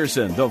Carlton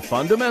Pearson, the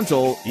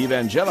fundamental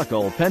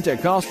evangelical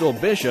Pentecostal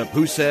bishop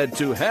who said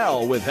to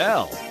hell with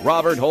hell.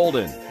 Robert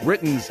Holden,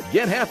 Britain's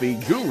Get Happy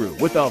guru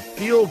with a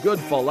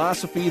feel-good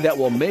philosophy that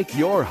will make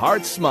your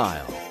heart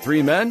smile.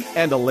 3 men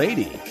and a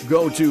lady.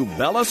 Go to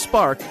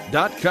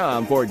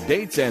bellaspark.com for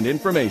dates and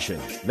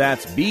information.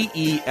 That's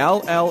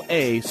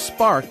BELLA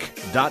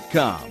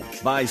Spark.com.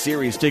 Buy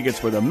series tickets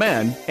for the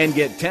men and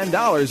get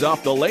 $10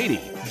 off the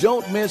lady.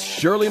 Don't miss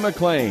Shirley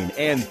MacLaine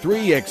and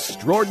 3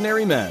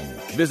 extraordinary men.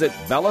 Visit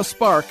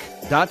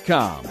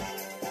bellaspark.com.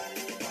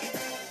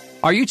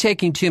 Are you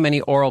taking too many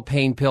oral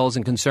pain pills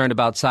and concerned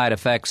about side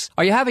effects?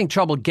 Are you having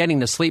trouble getting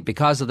to sleep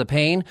because of the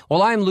pain?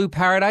 Well, I'm Lou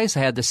Paradise.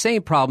 I had the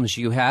same problems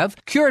you have.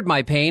 Cured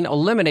my pain,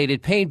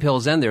 eliminated pain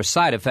pills and their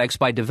side effects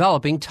by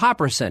developing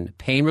Topricin,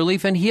 pain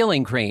relief and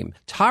healing cream.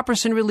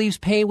 Topricin relieves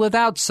pain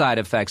without side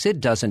effects. It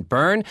doesn't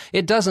burn,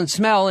 it doesn't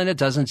smell, and it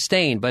doesn't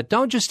stain. But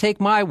don't just take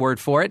my word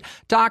for it.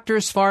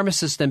 Doctors,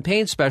 pharmacists, and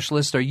pain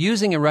specialists are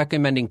using and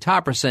recommending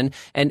Topricin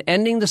and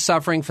ending the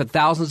suffering for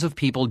thousands of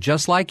people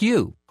just like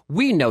you.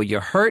 We know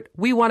you're hurt.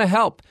 We want to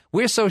help.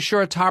 We're so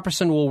sure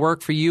Topricin will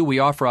work for you, we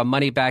offer a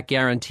money-back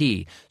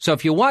guarantee. So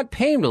if you want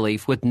pain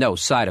relief with no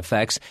side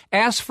effects,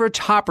 ask for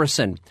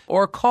Topricin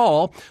or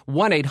call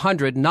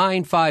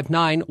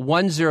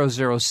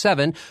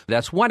 1-800-959-1007.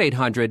 That's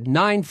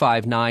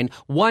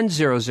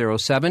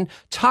 1-800-959-1007.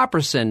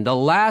 Topricin, the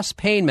last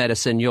pain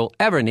medicine you'll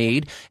ever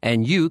need,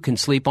 and you can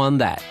sleep on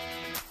that.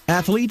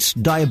 Athletes,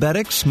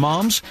 diabetics,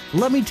 moms,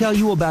 let me tell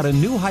you about a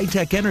new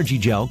high-tech energy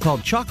gel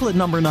called Chocolate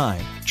No.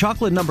 9.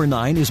 Chocolate No.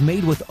 9 is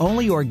made with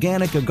only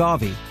organic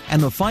agave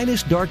and the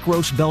finest dark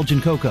roast Belgian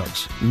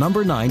cocos. No.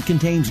 9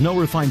 contains no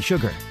refined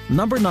sugar.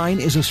 No. 9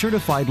 is a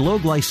certified low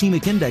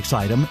glycemic index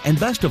item, and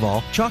best of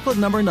all, Chocolate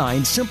No.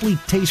 9 simply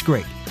tastes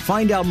great.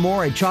 Find out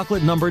more at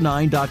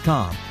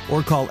chocolatenumber9.com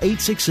or call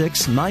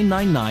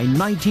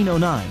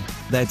 866-999-1909.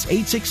 That's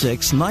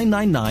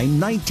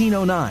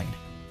 866-999-1909.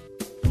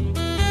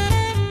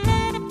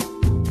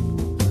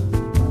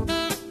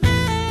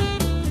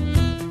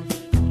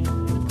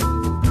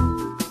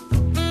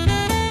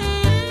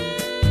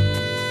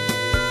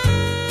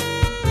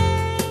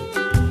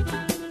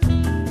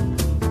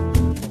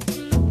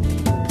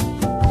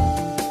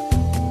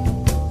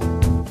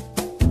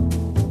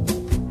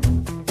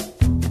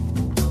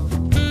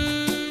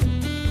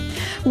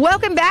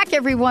 Welcome back,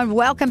 everyone.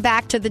 Welcome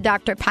back to the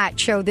Dr. Pat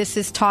Show. This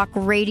is Talk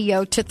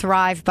Radio to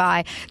Thrive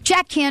By.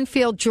 Jack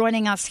Canfield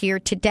joining us here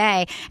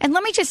today. And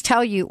let me just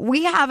tell you,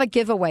 we have a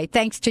giveaway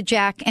thanks to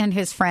Jack and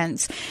his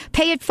friends.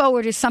 Pay It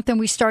Forward is something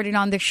we started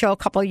on the show a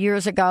couple of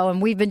years ago,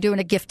 and we've been doing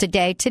a gift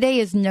today. Today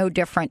is no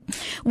different.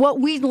 What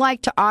we'd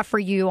like to offer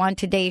you on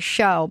today's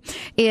show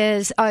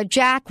is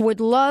Jack would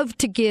love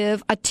to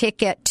give a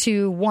ticket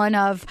to one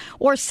of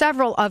or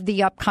several of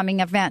the upcoming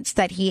events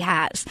that he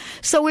has.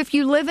 So if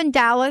you live in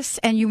Dallas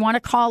and you want to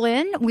call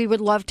in, we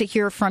would love to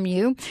hear from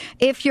you.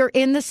 If you're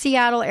in the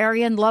Seattle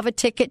area and love a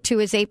ticket to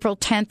his April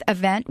 10th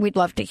event, we'd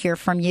love to hear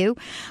from you.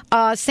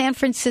 San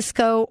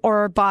Francisco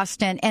or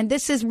Boston. And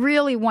this is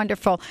really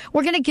wonderful.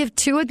 We're going to give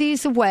 2 of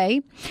these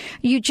away.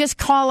 You just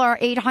call our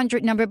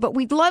 800 number, but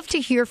we'd love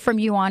to hear from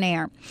you on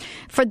air.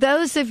 For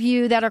those of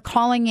you that are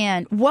calling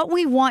in, what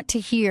we want to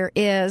hear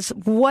is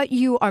what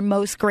you are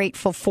most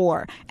grateful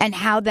for and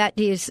how that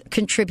is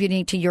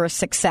contributing to your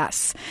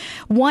success.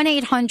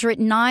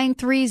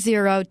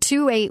 1-800-930-2819.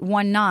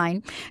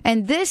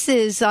 And this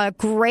is a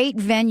great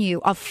venue,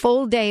 a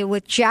full day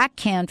with Jack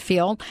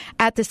Canfield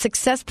at the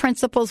Success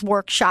Principles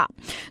Workshop.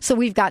 So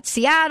we've got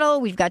Seattle,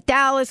 we've got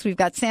Dallas, we've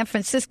got San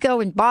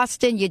Francisco and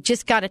Boston. You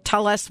just got to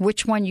tell us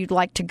which one you'd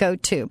like to go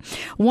to.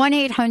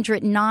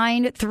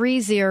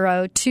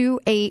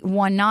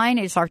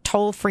 1-800-930-2819 is our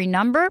toll-free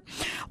number.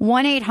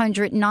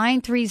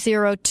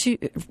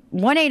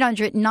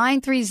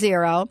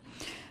 1-800-930-2819.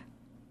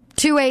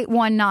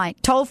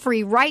 Toll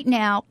free right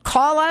now.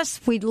 Call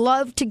us. We'd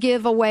love to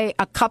give away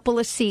a couple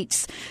of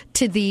seats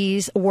to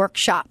these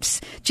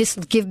workshops.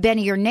 Just give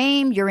Benny your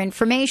name, your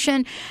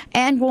information,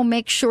 and we'll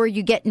make sure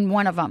you get in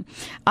one of them.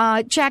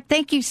 Jack,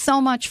 thank you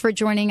so much for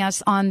joining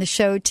us on the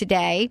show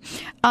today.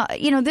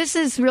 This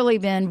has really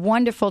been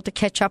wonderful to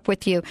catch up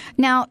with you.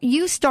 Now,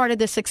 you started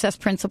the Success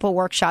Principle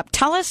Workshop.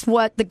 Tell us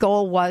what the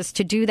goal was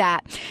to do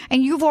that.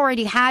 And you've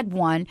already had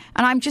one,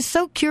 and I'm just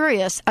so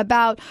curious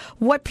about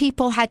what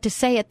people had to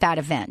say at that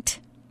event.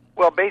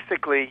 Well,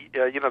 basically,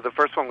 the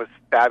first one was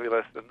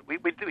fabulous, and we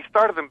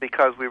started them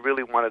because we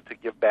really wanted to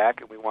give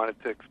back, and we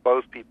wanted to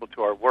expose people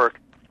to our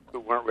work who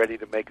weren't ready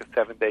to make a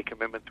 7-day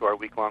commitment to our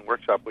week-long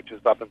workshop, which is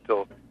up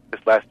until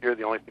this last year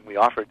the only thing we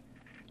offered.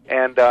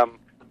 And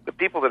the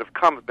people that have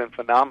come have been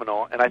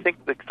phenomenal, and I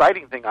think the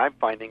exciting thing I'm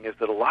finding is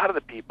that a lot of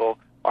the people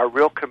are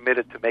real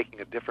committed to making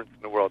a difference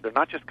in the world. They're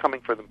not just coming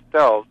for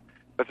themselves,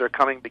 but they're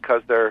coming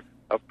because they're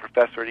a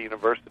professor at a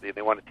university and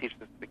they want to teach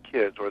this to the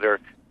kids, or they're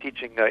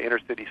teaching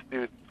inner-city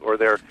students, or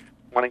they're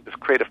wanting to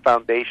create a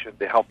foundation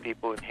to help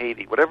people in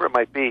Haiti, whatever it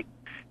might be.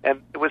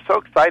 And it was so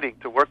exciting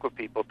to work with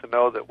people to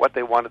know that what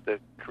they wanted to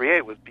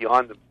create was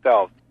beyond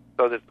themselves.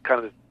 So there's kind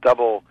of this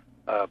double,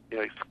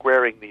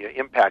 squaring the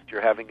impact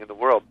you're having in the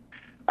world.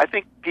 I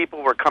think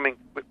people were coming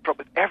with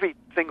every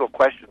single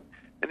question.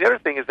 And the other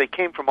thing is they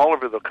came from all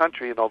over the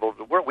country and all over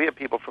the world. We have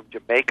people from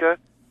Jamaica,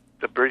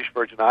 the British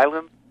Virgin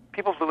Islands.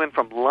 People flew in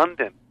from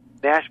London,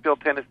 Nashville,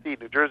 Tennessee,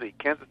 New Jersey,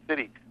 Kansas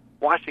City,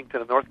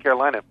 Washington, and North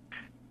Carolina,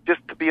 just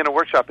to be in a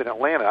workshop in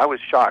Atlanta. I was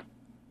shocked.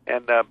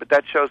 And but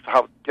that shows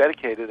how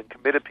dedicated and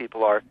committed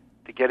people are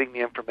to getting the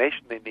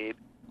information they need.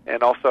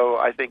 And also,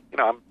 I think,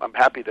 I'm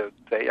happy to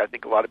say I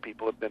think a lot of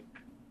people have been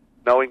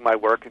knowing my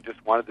work and just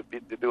wanted to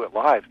do it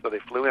live, so they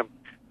flew in.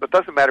 So it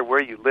doesn't matter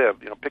where you live,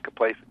 pick a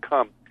place and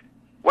come.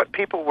 What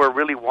people were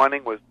really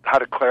wanting was how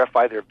to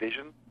clarify their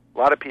vision. A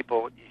lot of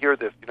people hear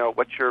this,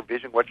 what's your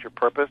vision, what's your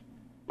purpose?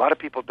 A lot of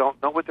people don't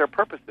know what their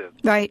purpose is.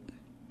 Right.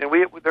 And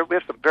we have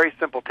some very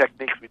simple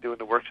techniques we do in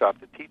the workshop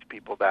to teach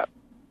people that.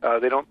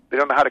 They don't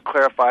know how to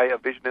clarify a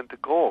vision into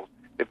goals.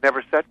 They've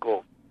never set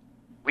goals.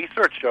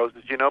 Research shows,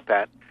 as you know,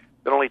 Pat,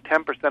 that only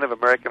 10% of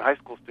American high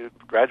school students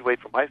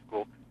graduate from high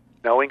school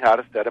knowing how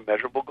to set a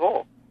measurable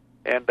goal.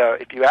 And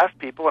if you ask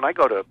people, and I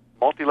go to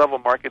multi-level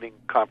marketing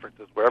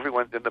conferences where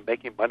everyone's into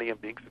making money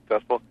and being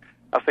successful,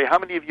 I'll say, how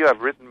many of you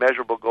have written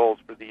measurable goals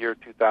for the year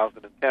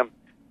 2010?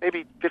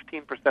 Maybe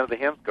 15% of the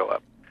hands go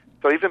up.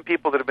 So even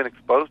people that have been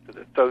exposed to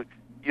this. So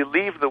you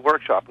leave the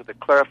workshop with a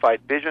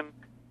clarified vision,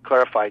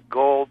 clarified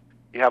goals.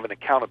 You have an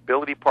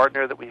accountability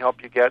partner that we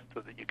help you get so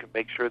that you can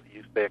make sure that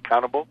you stay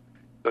accountable,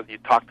 so that you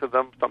talk to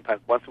them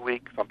sometimes once a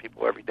week, some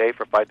people every day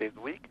for 5 days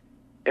a week.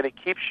 And it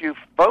keeps you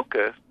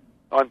focused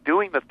on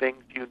doing the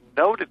things you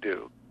know to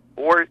do,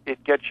 or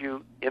it gets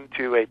you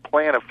into a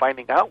plan of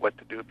finding out what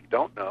to do if you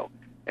don't know,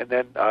 and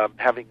then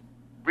having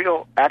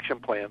real action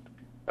plans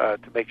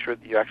to make sure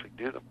that you actually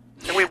do them.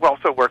 And we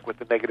also work with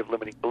the negative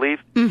limiting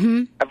beliefs.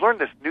 Mm-hmm. I've learned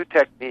this new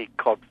technique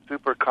called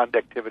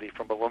superconductivity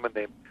from a woman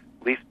named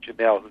Lisa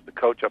Janelle, who's the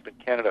coach up in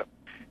Canada.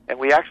 And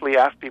we actually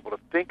ask people to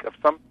think of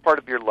some part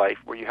of your life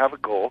where you have a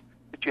goal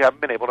that you haven't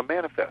been able to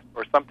manifest,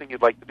 or something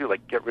you'd like to do,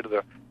 like get rid of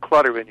the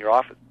clutter in your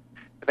office.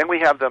 And then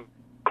we have them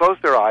close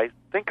their eyes,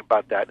 think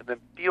about that, and then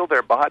feel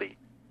their body.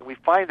 And we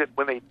find that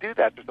when they do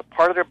that, there's a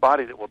part of their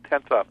body that will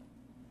tense up.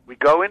 We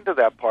go into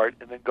that part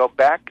and then go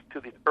back to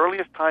the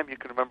earliest time you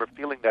can remember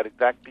feeling that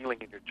exact feeling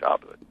in your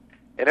childhood.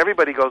 And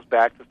everybody goes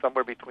back to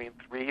somewhere between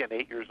 3 and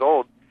 8 years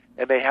old,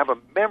 and they have a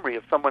memory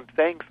of someone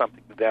saying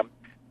something to them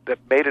that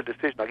made a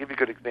decision. I'll give you a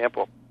good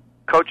example.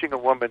 coaching a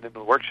woman in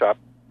the workshop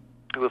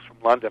who was from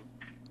London,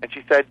 and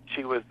she said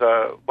she was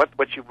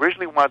what she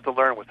originally wanted to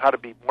learn was how to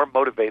be more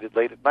motivated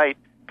late at night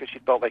because she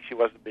felt like she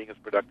wasn't being as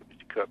productive as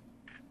she could.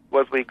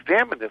 Well, as we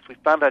examined this, we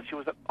found out she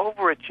was an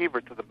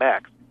overachiever to the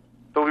max.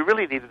 So we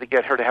really needed to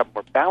get her to have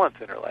more balance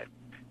in her life.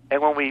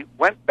 And when we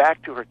went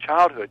back to her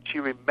childhood, she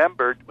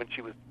remembered when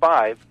she was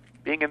 5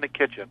 being in the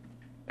kitchen,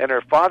 and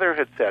her father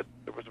had said,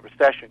 there was a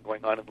recession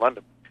going on in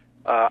London,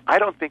 I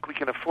don't think we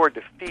can afford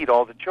to feed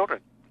all the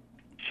children.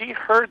 She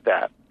heard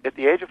that at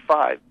the age of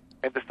 5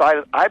 and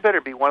decided, I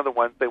better be one of the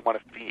ones they want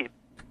to feed.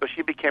 So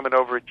she became an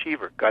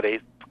overachiever, got A's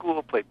in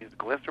school, played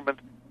musical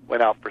instruments,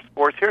 went out for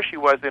sports. Here she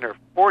was in her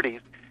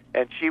 40s,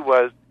 and she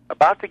was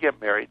about to get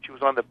married. She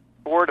was on the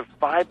board of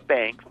 5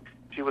 banks.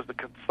 She was a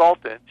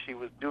consultant. She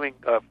was doing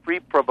free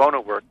pro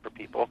bono work for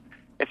people,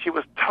 and she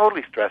was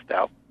totally stressed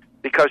out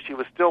because she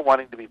was still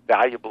wanting to be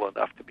valuable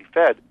enough to be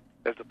fed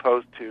as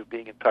opposed to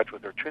being in touch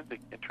with her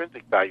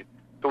intrinsic value.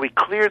 So we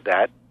cleared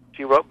that.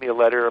 She wrote me a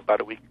letter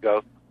about a week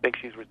ago saying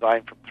she's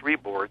resigned from 3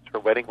 boards. Her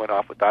wedding went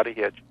off without a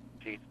hitch.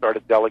 She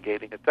started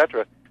delegating,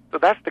 etc. So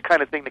that's the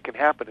kind of thing that can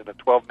happen in a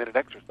 12-minute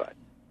exercise.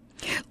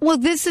 Well,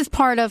 this is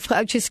part of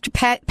just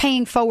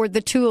paying forward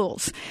the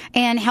tools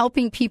and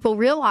helping people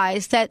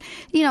realize that,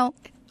 you know,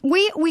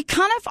 we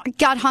kind of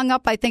got hung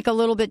up, I think, a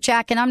little bit,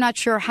 Jack, and I'm not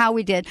sure how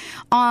we did,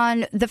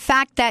 on the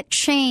fact that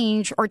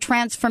change or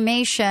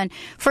transformation,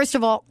 first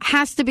of all,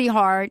 has to be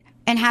hard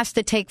and has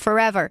to take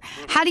forever.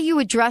 How do you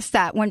address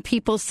that when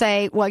people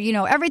say, well, you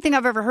know, everything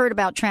I've ever heard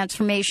about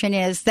transformation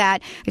is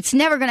that it's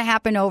never going to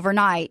happen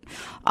overnight?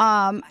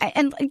 And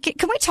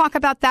can we talk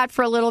about that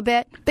for a little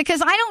bit?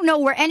 Because I don't know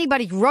where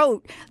anybody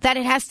wrote that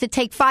it has to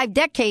take 5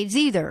 decades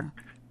either.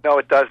 No,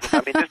 it doesn't.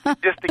 I mean,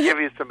 just to give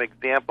you some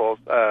examples,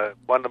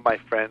 one of my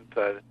friends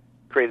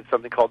created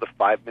something called the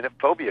 5-minute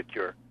phobia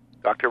cure.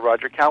 Dr.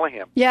 Roger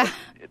Callahan. Yeah.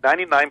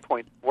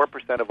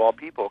 99.4% of all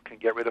people can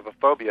get rid of a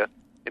phobia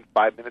in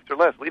 5 minutes or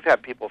less. We've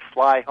had people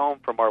fly home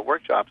from our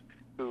workshops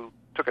who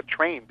took a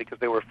train because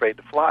they were afraid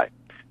to fly.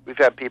 We've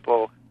had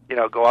people, you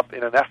know, go up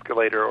in an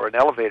escalator or an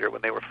elevator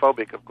when they were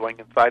phobic of going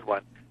inside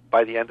one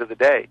by the end of the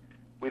day.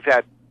 We've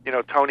had, you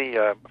know, Tony,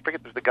 I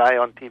forget, there's a guy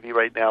on TV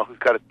right now who's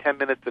got a 10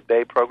 minutes a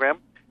day program.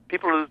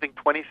 People are losing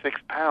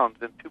 26 pounds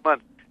in 2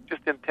 months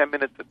just in 10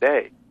 minutes a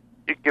day.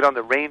 You can get on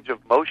the range of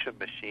motion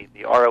machine,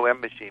 the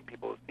ROM machine,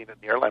 people have seen it in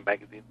the airline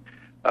magazine.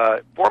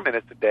 4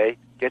 minutes a day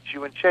gets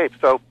you in shape.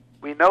 So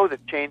we know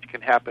that change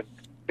can happen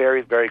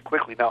very, very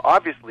quickly. Now,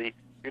 obviously,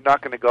 you're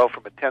not going to go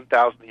from a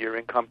 $10,000 a year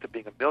income to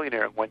being a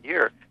millionaire in 1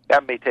 year.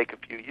 That may take a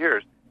few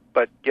years.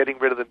 But getting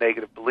rid of the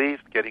negative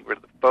beliefs, getting rid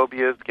of the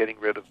phobias, getting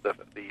rid of the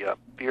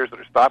fears that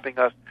are stopping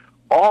us,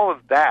 all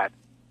of that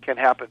can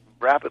happen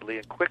rapidly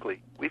and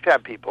quickly. We've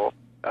had people,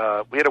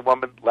 we had a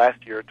woman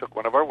last year took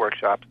one of our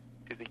workshops.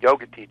 She's a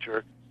yoga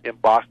teacher in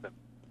Boston.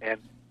 And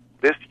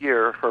this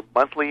year, her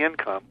monthly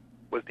income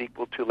was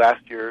equal to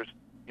last year's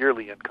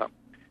yearly income.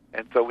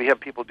 And so we have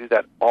people do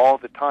that all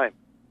the time.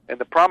 And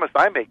the promise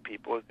I make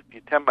people is if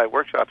you attend my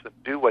workshops and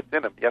do what's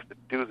in them, you have to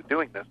do the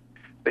doing this,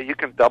 that you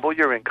can double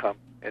your income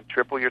and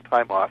triple your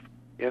time off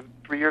in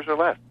 3 years or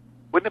less.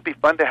 Wouldn't it be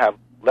fun to have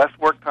less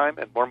work time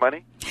and more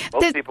money?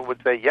 Most people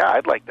would say, yeah,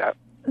 I'd like that.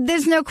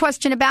 There's no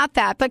question about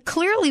that. But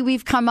clearly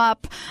we've come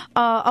up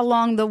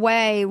along the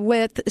way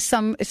with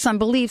some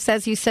beliefs,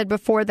 as you said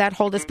before, that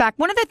hold us back.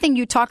 One of the things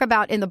you talk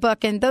about in the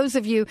book, and those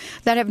of you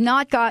that have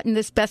not gotten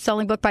this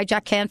best-selling book by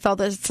Jack Canfield,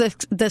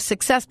 The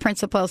Success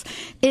Principles,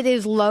 it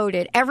is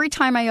loaded. Every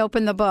time I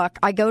open the book,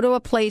 I go to a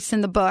place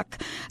in the book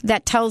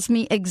that tells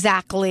me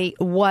exactly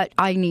what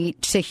I need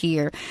to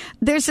hear.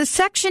 There's a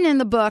section in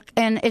the book,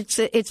 and it's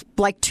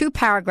like 2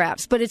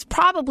 paragraphs, but it's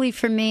probably,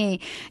 for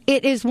me,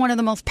 it is one of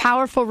the most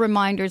powerful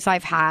reminders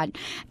I've had.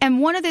 And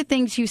one of the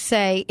things you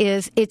say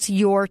is it's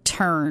your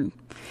turn.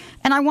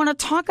 And I want to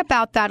talk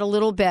about that a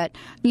little bit,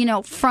 you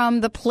know,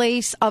 from the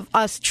place of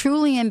us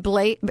truly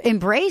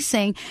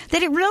embracing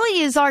that it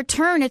really is our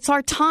turn. It's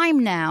our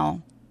time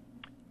now.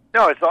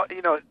 No, it's all,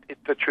 you know,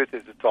 the truth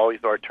is it's always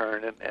our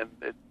turn. And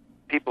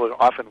people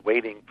are often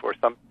waiting for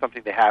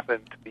something to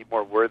happen to be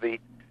more worthy.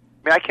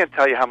 I mean, I can't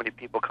tell you how many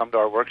people come to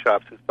our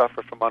workshops who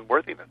suffer from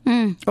unworthiness.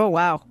 Oh,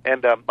 wow.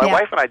 And my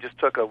wife and I just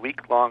took a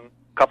week-long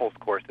couples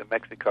course in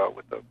Mexico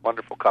with a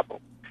wonderful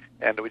couple,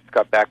 and we just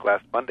got back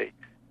last Monday.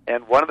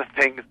 And one of the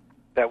things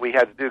that we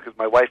had to do, because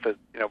my wife has,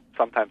 you know,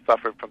 sometimes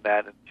suffered from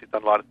that, and she's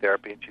done a lot of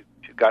therapy, and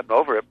she's gotten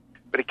over it,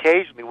 but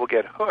occasionally we'll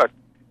get hooked,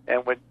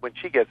 and when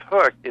she gets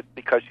hooked, it's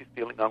because she's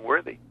feeling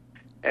unworthy.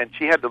 And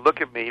she had to look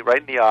at me right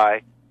in the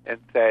eye and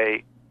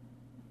say,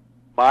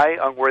 my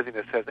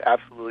unworthiness has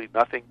absolutely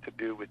nothing to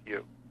do with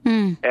you.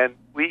 And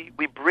we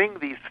bring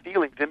these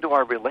feelings into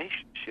our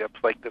relationships,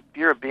 like the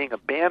fear of being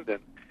abandoned.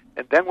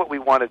 And then what we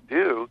want to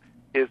do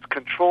is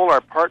control our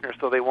partner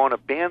so they won't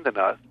abandon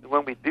us. And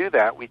when we do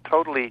that, we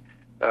totally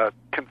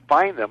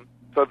confine them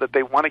so that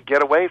they want to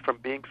get away from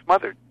being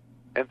smothered.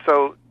 And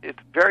so it's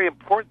very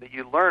important that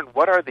you learn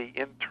what are the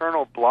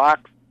internal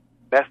blocks,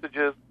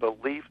 messages,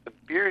 beliefs, and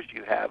fears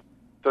you have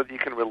so that you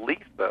can release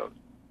those.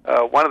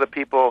 One of the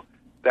people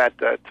that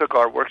took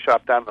our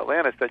workshop down in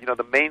Atlanta said,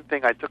 the main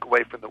thing I took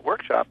away from the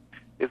workshop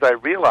is I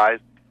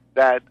realized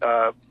that,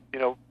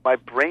 my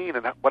brain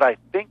and what I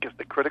think is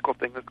the critical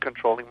thing that's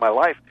controlling my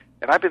life.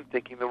 And I've been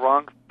thinking the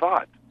wrong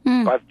thoughts.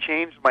 So I've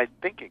changed my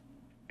thinking.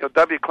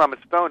 W.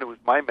 Clement Stone, who was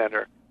my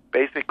mentor,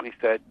 basically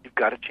said, you've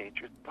got to change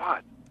your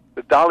thoughts.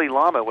 The Dalai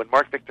Lama, when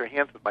Mark Victor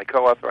Hansen, my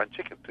co-author on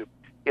Chicken Soup,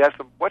 he asked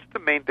him, what's the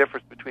main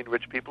difference between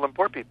rich people and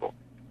poor people?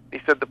 He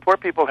said, the poor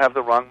people have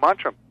the wrong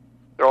mantra.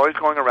 They're always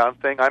going around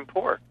saying, I'm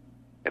poor.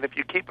 And if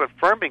you keep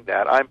affirming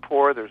that, I'm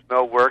poor, there's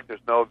no work, there's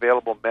no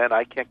available men,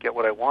 I can't get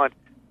what I want,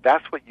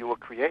 that's what you will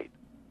create.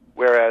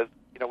 Whereas,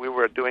 we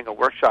were doing a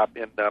workshop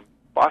in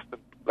Boston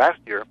last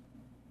year.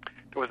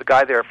 There was a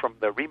guy there from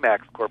the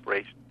Remax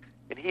Corporation,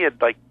 and he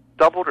had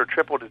doubled or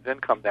tripled his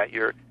income that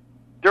year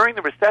during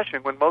the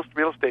recession when most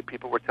real estate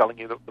people were telling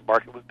you that the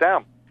market was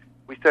down.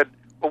 We said,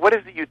 well, what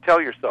is it you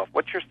tell yourself?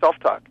 What's your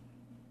self-talk?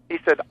 He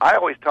said, I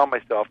always tell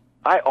myself,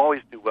 I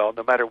always do well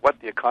no matter what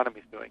the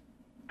economy's doing.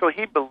 So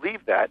he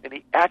believed that, and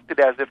he acted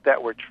as if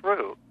that were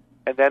true,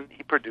 and then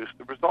he produced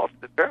the results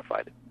that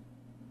verified it.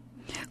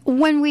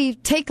 When we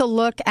take a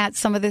look at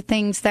some of the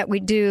things that we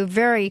do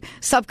very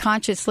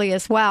subconsciously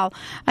as well,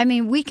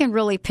 we can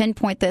really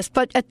pinpoint this.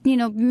 But,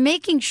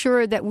 making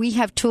sure that we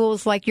have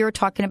tools like you're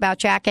talking about,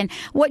 Jack, and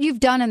what you've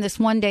done in this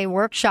one-day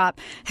workshop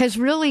has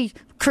really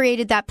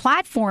created that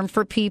platform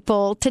for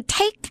people to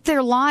take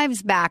their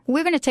lives back.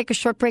 We're going to take a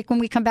short break. When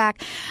we come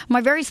back, my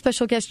very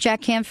special guest,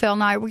 Jack Canfield,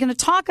 and I, we're going to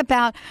talk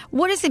about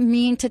what does it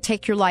mean to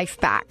take your life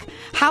back?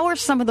 How are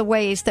some of the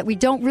ways that we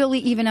don't really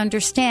even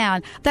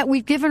understand that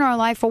we've given our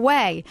life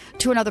away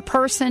to another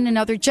person,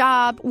 another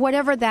job,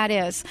 whatever that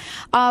is.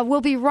 We'll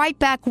be right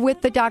back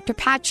with the Dr.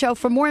 Pat Show.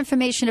 For more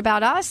information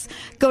about us,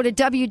 go to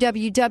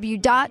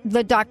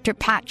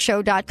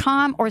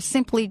www.thedrpatshow.com or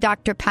simply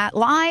Dr. Pat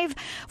Live.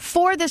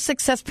 For the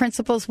Success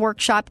Principles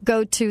Workshop,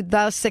 go to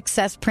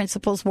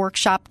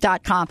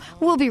thesuccessprinciplesworkshop.com.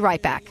 We'll be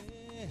right back.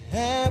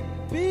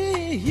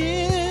 Happy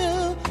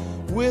here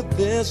with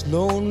this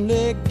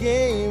lonely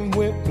game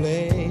we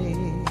play.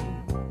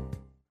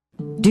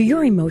 Do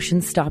your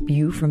emotions stop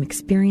you from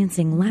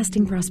experiencing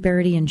lasting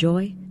prosperity and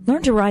joy?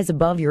 Learn to rise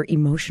above your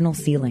emotional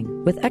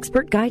ceiling with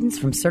expert guidance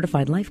from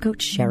certified life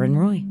coach Sharon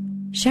Roy.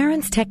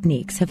 Sharon's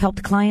techniques have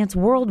helped clients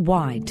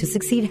worldwide to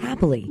succeed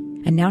happily,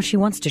 and now she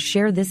wants to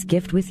share this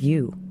gift with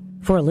you.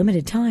 For a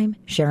limited time,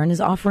 Sharon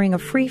is offering a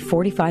free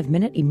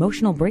 45-minute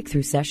emotional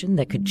breakthrough session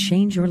that could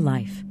change your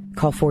life.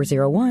 Call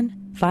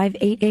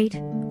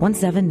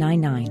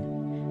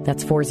 401-588-1799.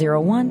 That's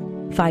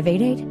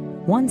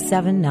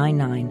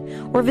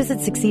 401-588-1799. Or visit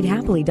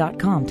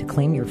succeedhappily.com to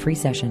claim your free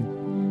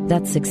session.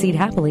 That's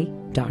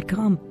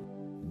succeedhappily.com.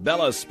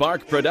 Bella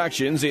Spark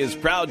Productions is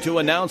proud to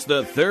announce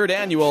the 3rd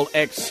annual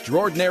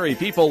Extraordinary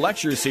People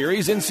Lecture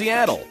Series in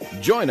Seattle.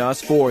 Join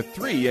us for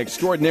 3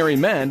 extraordinary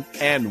men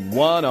and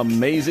 1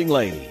 amazing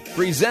lady.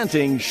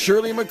 Presenting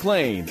Shirley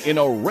MacLaine in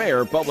a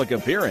rare public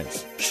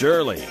appearance.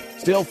 Shirley,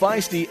 still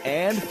feisty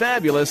and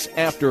fabulous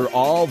after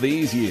all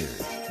these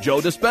years. Joe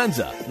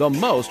Dispenza, the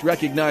most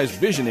recognized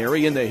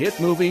visionary in the hit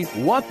movie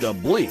What the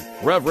Bleep.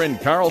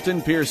 Reverend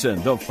Carlton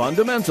Pearson, the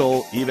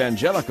fundamental,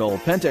 evangelical,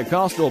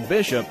 Pentecostal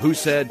bishop who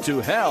said to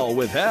hell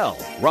with hell.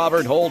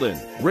 Robert Holden,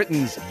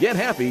 Britain's Get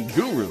Happy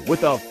guru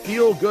with a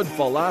feel-good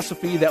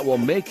philosophy that will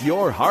make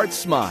your heart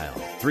smile.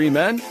 3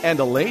 men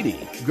and a lady.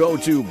 Go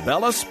to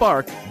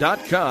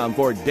bellaspark.com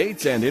for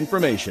dates and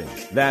information.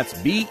 That's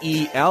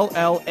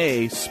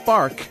BELLA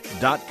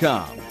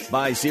Spark.com.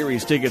 Buy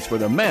series tickets for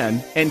the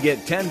men and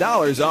get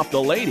 $10 off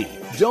the lady.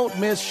 Don't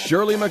miss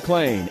Shirley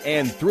MacLaine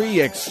and 3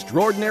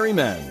 extraordinary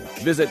men.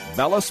 Visit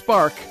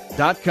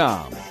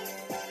bellaspark.com.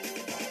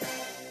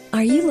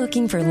 Are you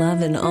looking for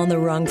love in all the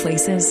wrong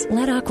places?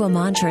 Let Aqua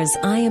Mantra's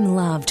I Am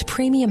Loved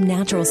premium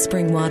natural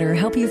spring water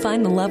help you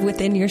find the love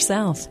within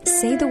yourself.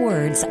 Say the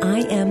words I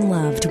am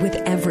loved with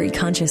every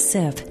conscious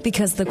sip,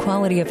 because the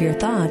quality of your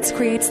thoughts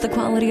creates the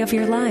quality of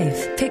your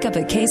life. Pick up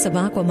a case of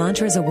Aqua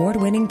Mantra's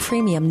award-winning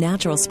premium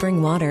natural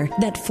spring water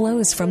that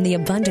flows from the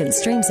abundant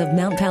streams of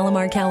Mount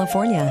Palomar,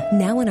 California.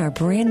 Now in our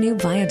brand new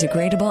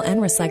biodegradable and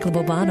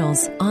recyclable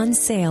bottles. On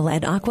sale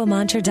at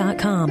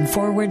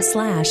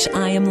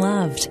aquamantra.com/I am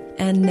loved.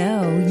 And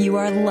know you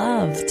are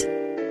loved.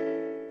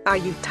 Are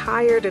you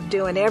tired of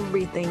doing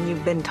everything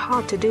you've been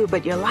taught to do,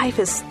 but your life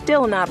is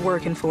still not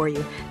working for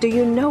you? Do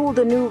you know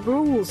the new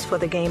rules for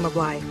the game of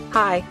life?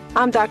 Hi,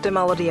 I'm Dr.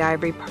 Melody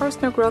Ivory,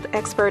 personal growth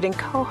expert and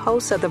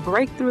co-host of the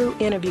Breakthrough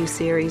Interview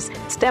Series,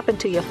 Step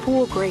Into Your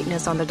Full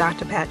Greatness on the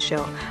Dr. Pat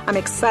Show. I'm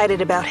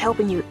excited about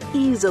helping you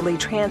easily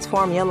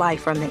transform your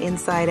life from the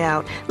inside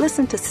out.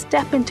 Listen to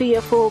Step Into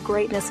Your Full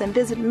Greatness and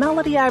visit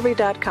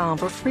melodyivory.com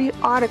for free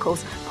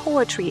articles,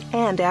 poetry,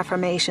 and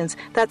affirmations.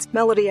 That's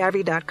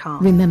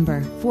melodyivory.com.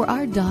 Remember, For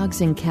our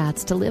dogs and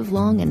cats to live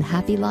long and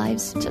happy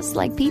lives, just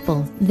like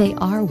people, they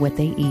are what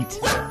they eat.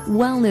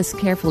 Wellness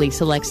carefully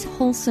selects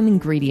wholesome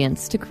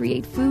ingredients to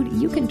create food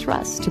you can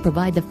trust to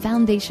provide the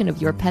foundation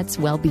of your pet's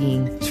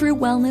well-being. True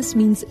wellness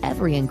means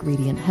every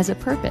ingredient has a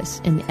purpose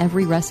in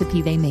every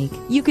recipe they make.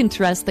 You can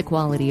trust the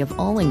quality of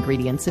all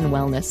ingredients in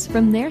wellness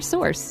from their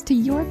source to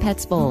your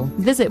pet's bowl.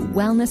 Visit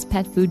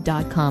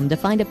wellnesspetfood.com to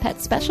find a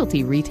pet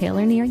specialty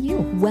retailer near you.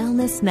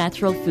 Wellness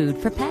natural food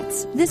for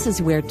pets. This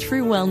is where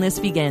true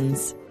wellness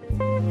begins.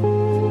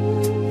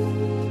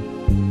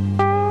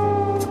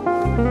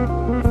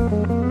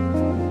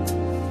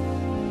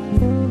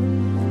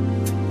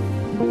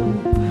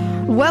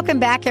 Welcome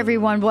back,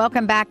 everyone.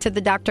 Welcome back to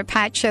the Dr.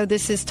 Pat Show.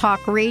 This is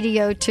Talk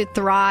Radio to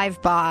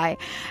Thrive By.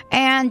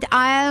 And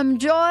I am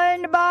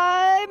joined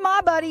by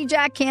my buddy,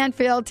 Jack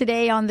Canfield,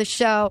 today on the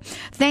show.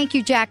 Thank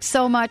you, Jack,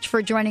 so much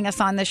for joining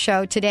us on the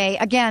show today.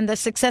 Again, the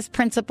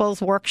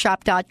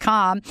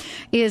successprinciplesworkshop.com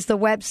is the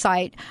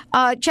website.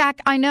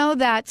 Jack, I know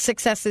that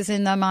success is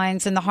in the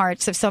minds and the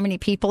hearts of so many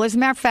people. As a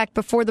matter of fact,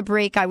 before the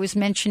break, I was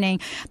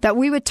mentioning that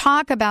we would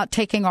talk about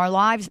taking our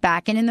lives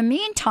back. And in the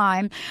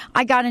meantime,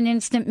 I got an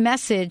instant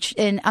message,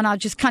 and I'll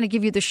just kind of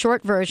give you the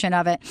short version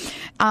of it.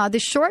 The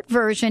short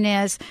version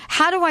is,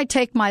 how do I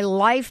take my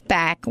life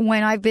back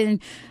when I've been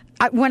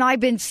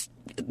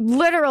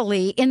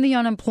literally in the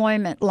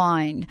unemployment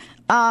line?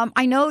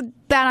 I know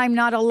that I'm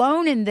not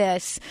alone in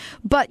this,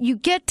 but you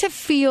get to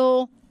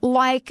feel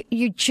like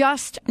you're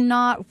just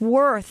not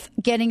worth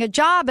getting a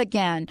job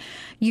again.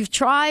 You've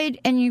tried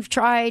and you've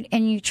tried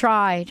and you've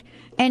tried.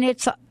 And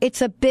it's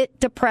a bit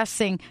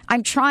depressing.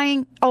 I'm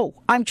trying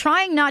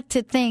not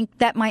to think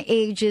that my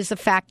age is a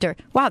factor.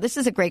 Wow, this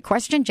is a great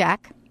question,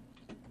 Jack.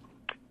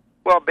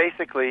 Well,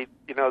 basically,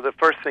 the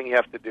first thing you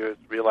have to do is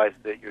realize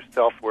that your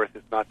self-worth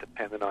is not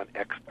dependent on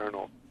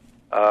external.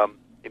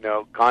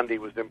 Gandhi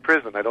was in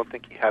prison. I don't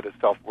think he had a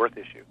self-worth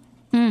issue.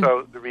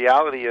 So the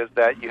reality is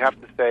that you have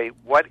to say,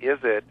 what is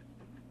it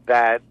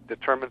that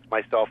determines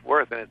my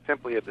self-worth? And it's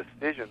simply a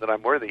decision that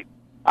I'm worthy.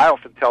 I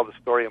often tell the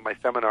story in my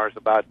seminars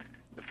about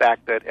the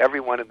fact that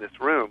everyone in this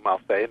room,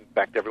 I'll say, in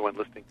fact, everyone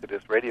listening to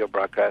this radio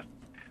broadcast,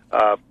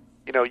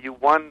 you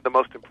won the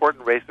most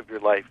important race of your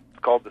life.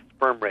 It's called the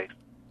sperm race.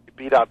 You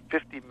beat out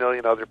 50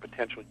 million other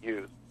potential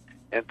yous.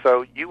 And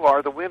so you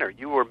are the winner.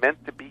 You were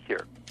meant to be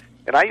here.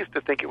 And I used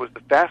to think it was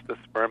the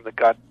fastest sperm that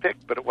got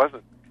picked, but it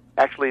wasn't.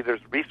 Actually, there's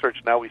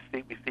research now. We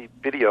see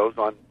videos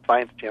on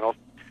science channels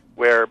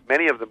where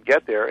many of them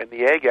get there, and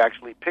the egg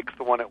actually picks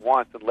the one it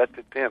wants and lets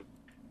it in.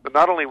 So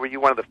not only were you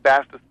one of the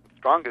fastest and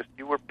strongest,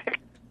 you were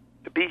picked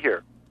to be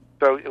here.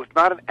 So it was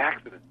not an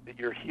accident that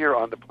you're here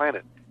on the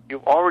planet.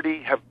 You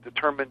already have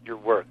determined your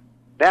worth.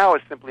 Now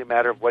it's simply a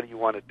matter of what do you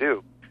want to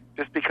do.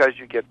 Just because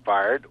you get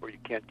fired or you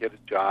can't get a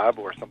job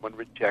or someone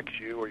rejects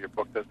you or your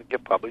book doesn't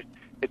get published,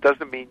 it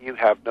doesn't mean you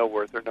have no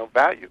worth or no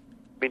value.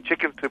 I mean,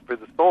 Chicken Soup for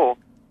the Soul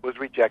was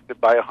rejected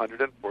by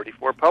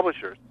 144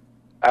 publishers.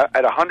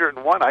 At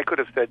 101, I could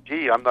have said,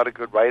 gee, I'm not a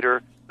good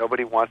writer.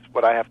 Nobody wants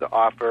what I have to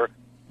offer.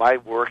 My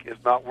work is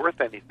not worth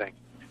anything.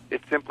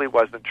 It simply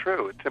wasn't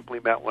true. It simply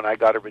meant when I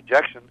got a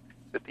rejection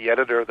that the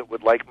editor that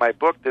would like my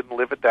book didn't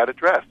live at that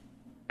address.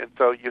 And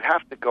so you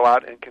have to go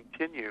out and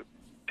continue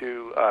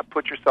to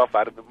put yourself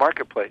out in the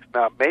marketplace.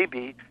 Now,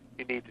 maybe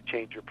you need to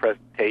change your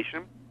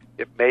presentation.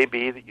 It may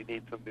be that you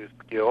need some new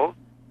skills.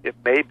 It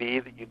may be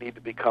that you need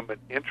to become an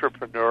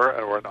entrepreneur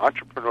or an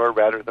entrepreneur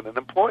rather than an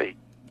employee.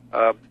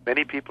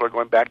 Many people are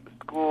going back to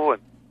school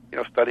and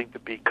studying to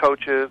be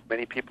coaches.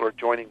 Many people are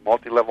joining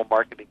multi-level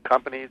marketing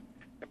companies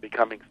and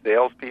becoming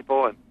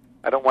salespeople. And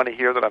I don't want to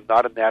hear that I'm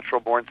not a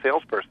natural-born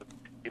salesperson.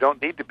 You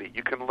don't need to be.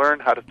 You can learn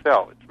how to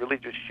sell. It's really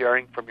just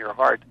sharing from your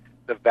heart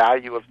the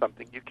value of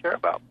something you care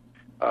about.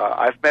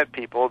 I've met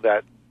people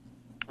that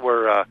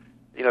were,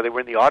 they were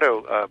in the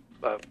auto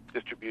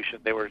distribution.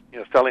 They were,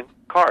 selling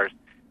cars,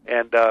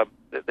 and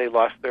they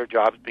lost their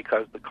jobs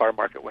because the car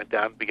market went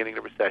down, beginning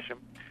of the recession.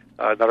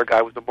 Another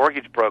guy was a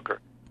mortgage broker.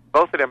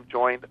 Both of them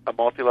joined a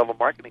multi-level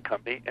marketing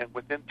company, and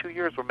within 2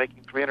 years were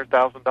making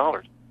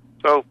 $300,000.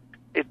 So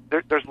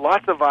there's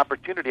lots of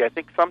opportunity. I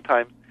think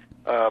sometimes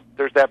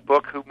there's that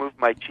book, Who Moved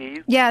My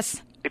Cheese?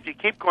 Yes. If you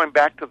keep going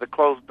back to the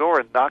closed door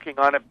and knocking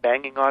on it,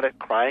 banging on it,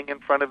 crying in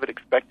front of it,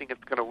 expecting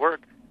it's going to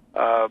work,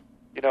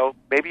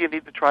 maybe you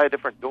need to try a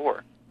different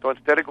door. So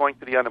instead of going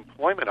to the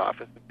unemployment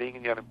office and being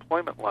in the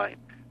unemployment line,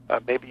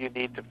 maybe you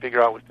need to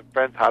figure out with some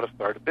friends how to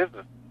start a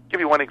business. I'll give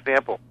you one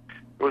example.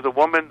 There was a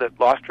woman that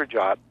lost her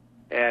job,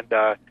 and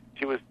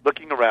she was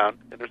looking around,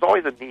 and there's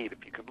always a need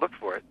if you can look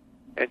for it.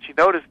 And she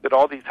noticed that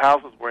all these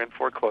houses were in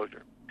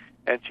foreclosure.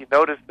 And she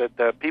noticed that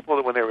the people,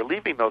 that when they were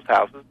leaving those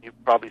houses, you've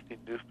probably seen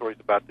news stories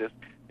about this,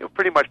 they would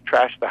pretty much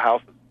trash the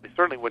houses. They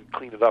certainly wouldn't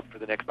clean it up for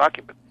the next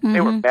occupant. Mm-hmm. They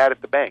were mad at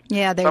the bank.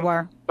 Yeah, they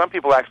were. Some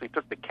people actually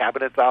took the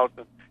cabinets out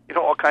and,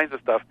 all kinds of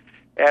stuff.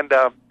 And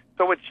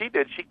so what she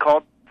did, she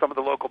called some of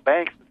the local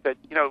banks and said,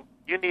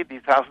 you need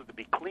these houses to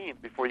be cleaned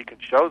before you can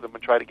show them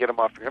and try to get them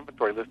off your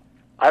inventory list.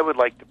 I would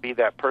like to be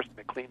that person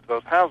that cleans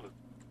those houses.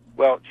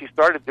 Well, she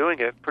started doing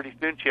it. Pretty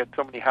soon she had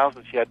so many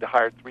houses she had to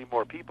hire 3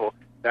 more people.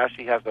 Now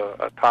she has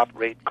a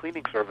top-rate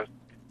cleaning service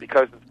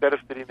because instead of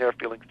sitting there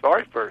feeling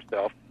sorry for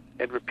herself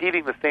and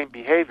repeating the same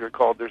behavior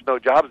called there's no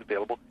jobs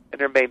available, and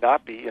there may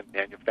not be in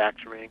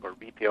manufacturing or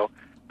retail,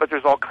 but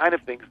there's all kind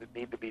of things that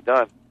need to be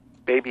done.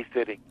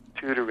 Babysitting,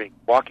 tutoring,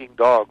 walking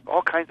dogs,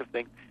 all kinds of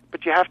things.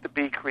 But you have to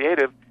be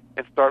creative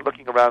and start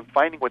looking around,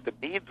 finding what the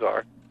needs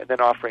are, and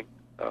then offering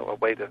a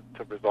way to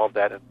resolve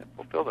that and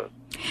fulfill those.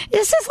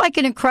 This is like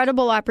an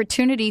incredible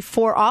opportunity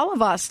for all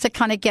of us to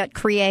kind of get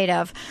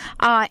creative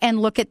and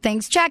look at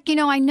things. Jack,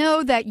 I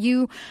know that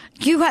you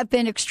have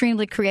been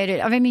extremely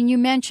creative. I mean, you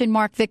mentioned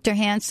Mark Victor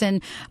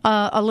Hansen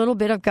a little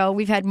bit ago.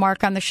 We've had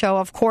Mark on the show.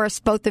 Of course,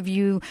 both of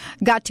you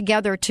got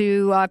together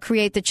to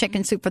create the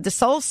Chicken Soup for the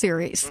Soul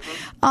series.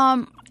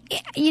 Mm-hmm.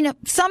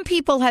 Some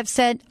people have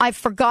said, I've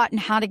forgotten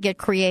how to get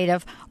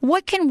creative.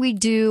 What can we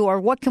do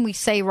or what can we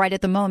say right at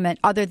the moment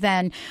other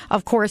than,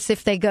 of course,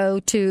 if they go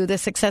to the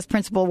Success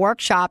Principle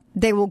Workshop,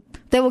 they will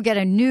get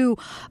a new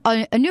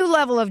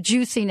level of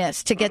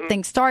juiciness to get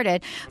things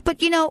started.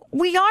 But,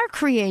 we are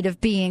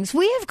creative beings.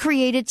 We have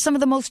created some of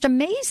the most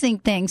amazing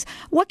things.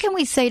 What can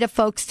we say to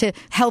folks to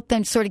help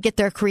them sort of get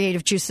their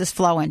creative juices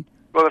flowing?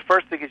 Well, the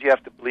first thing is you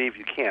have to believe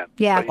you can.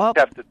 Yeah. So you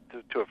have to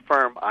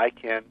affirm I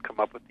can come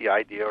up with the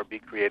idea or be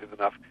creative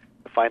enough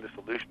to find a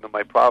solution to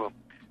my problem.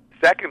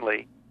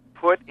 Secondly,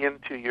 put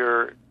into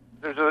your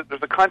there's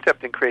a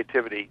concept in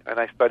creativity, and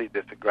I studied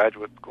this in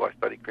graduate school. I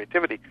studied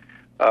creativity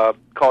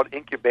called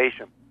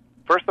incubation.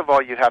 First of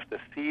all, you have to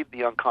seed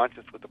the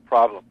unconscious with the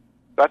problem.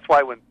 That's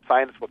why when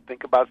scientists will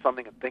think about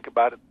something and think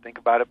about it and think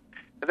about it,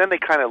 and then they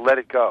kind of let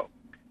it go.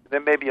 And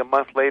then maybe a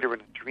month later in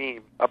a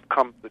dream, up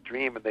comes the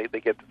dream, and they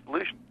get the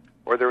solution.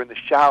 Or they're in the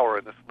shower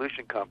and the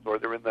solution comes, or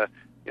they're in the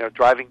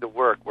driving to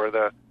work where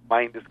the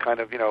mind is kind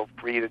of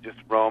free to just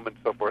roam and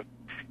so forth.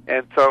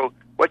 And so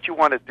what you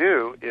want to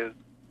do is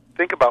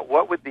think about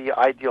what would the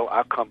ideal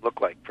outcome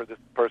look like for this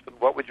person,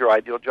 what would your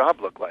ideal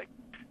job look like,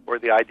 or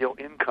the ideal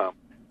income,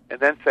 and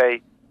then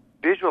say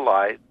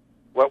visualize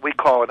what we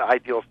call an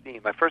ideal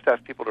scene. I first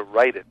ask people to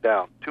write it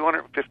down,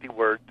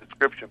 250-word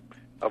description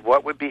of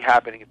what would be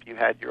happening if you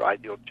had your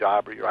ideal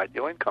job or your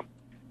ideal income.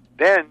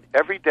 Then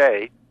every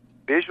day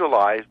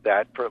visualize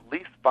that for at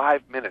least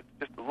 5 minutes,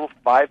 just a little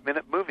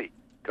 5-minute movie.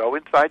 Go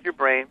inside your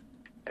brain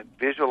and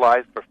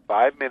visualize for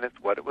 5 minutes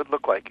what it would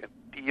look like and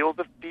feel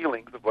the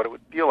feelings of what it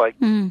would feel like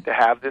to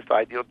have this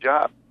ideal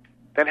job.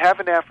 Then have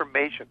an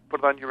affirmation.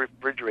 Put it on your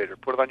refrigerator.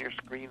 Put it on your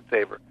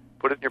screensaver.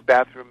 Put it in your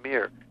bathroom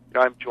mirror.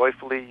 I'm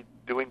joyfully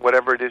doing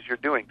whatever it is you're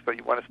doing. So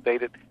you want to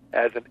state it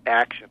as an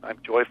action. I'm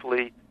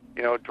joyfully,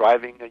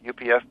 driving a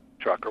UPS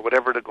truck or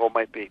whatever the goal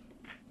might be.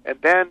 And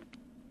then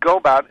go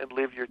about and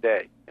live your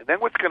day. And then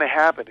what's going to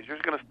happen is you're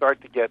going to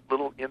start to get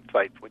little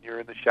insights when you're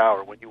in the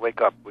shower, when you wake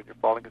up, when you're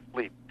falling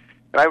asleep.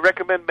 And I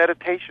recommend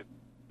meditation.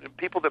 And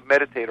people that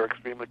meditate are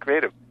extremely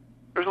creative.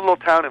 There's a little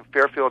town in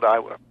Fairfield,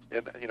 Iowa,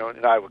 in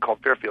Iowa called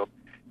Fairfield,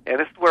 and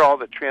this is where all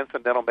the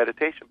transcendental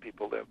meditation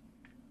people live.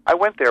 I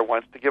went there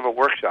once to give a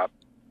workshop,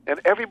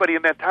 and everybody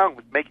in that town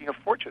was making a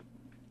fortune.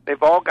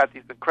 They've all got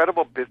these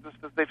incredible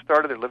businesses they've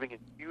started. They're living in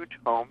huge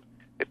homes.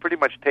 They've pretty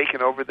much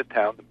taken over the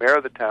town. The mayor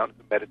of the town is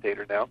a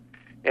meditator now.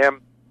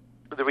 And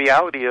the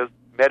reality is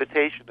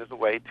meditation is a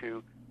way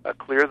to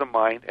clear the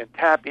mind and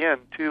tap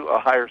into a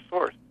higher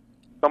source.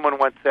 Someone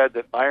once said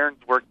that irons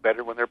work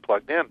better when they're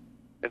plugged in,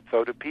 and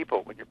so do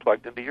people when you're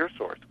plugged into your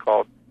source,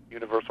 called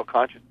universal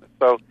consciousness.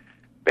 So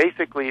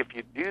basically, if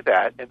you do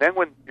that, and then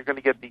when you're going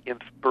to get the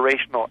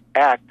inspirational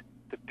act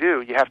to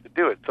do, you have to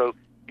do it. So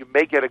you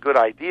may get a good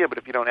idea, but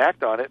if you don't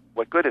act on it,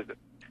 what good is it?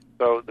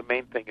 So the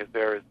main thing is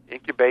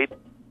incubate,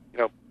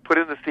 put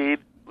in the seed,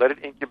 let it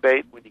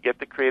incubate. When you get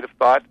the creative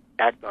thought,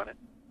 act on it.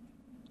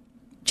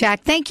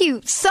 Jack, thank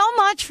you so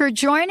much for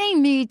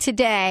joining me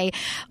today.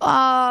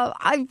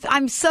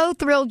 I'm so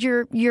thrilled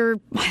you're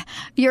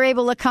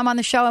able to come on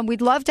the show, and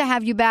we'd love to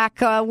have you back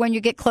when you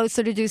get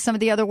closer to do some of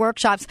the other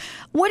workshops.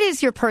 What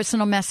is your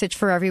personal message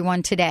for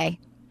everyone today?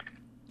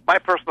 My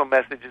personal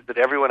message is that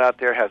everyone out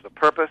there has a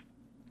purpose.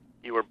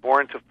 You were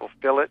born to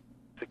fulfill it.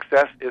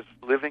 Success is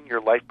living your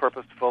life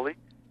purpose fully,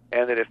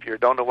 and that if you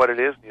don't know what it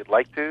is and you'd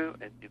like to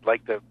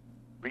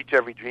reach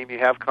every dream you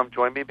have, come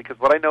join me, because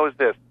what I know is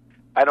this.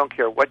 I don't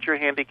care what your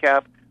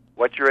handicap,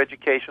 what your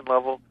education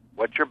level,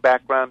 what your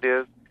background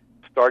is.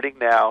 Starting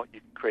now,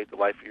 you can create the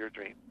life of your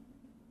dreams.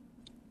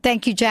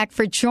 Thank you, Jack,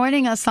 for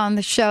joining us on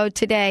the show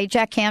today.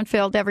 Jack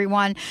Canfield,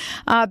 everyone,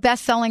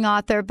 best-selling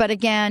author. But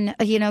again,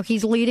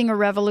 he's leading a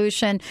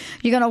revolution.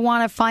 You're going to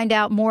want to find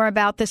out more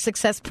about the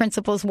Success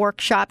Principles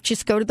Workshop.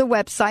 Just go to the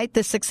website,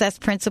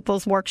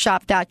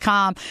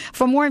 thesuccessprinciplesworkshop.com.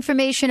 For more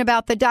information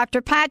about the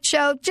Dr. Pat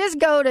Show, just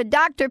go to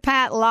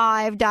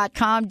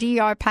drpatlive.com,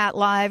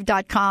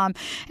 drpatlive.com.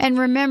 And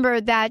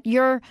remember that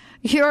your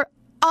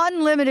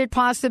unlimited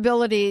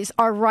possibilities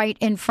are right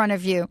in front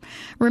of you.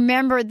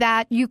 Remember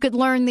that you could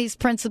learn these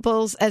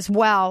principles as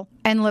well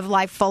and live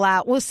life full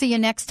out. We'll see you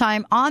next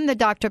time on the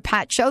Dr.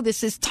 Pat Show.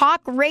 This is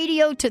Talk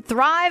Radio to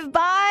Thrive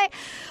By.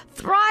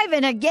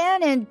 Thriving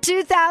again in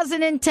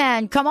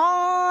 2010. Come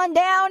on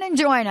down and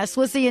join us.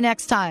 We'll see you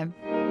next time.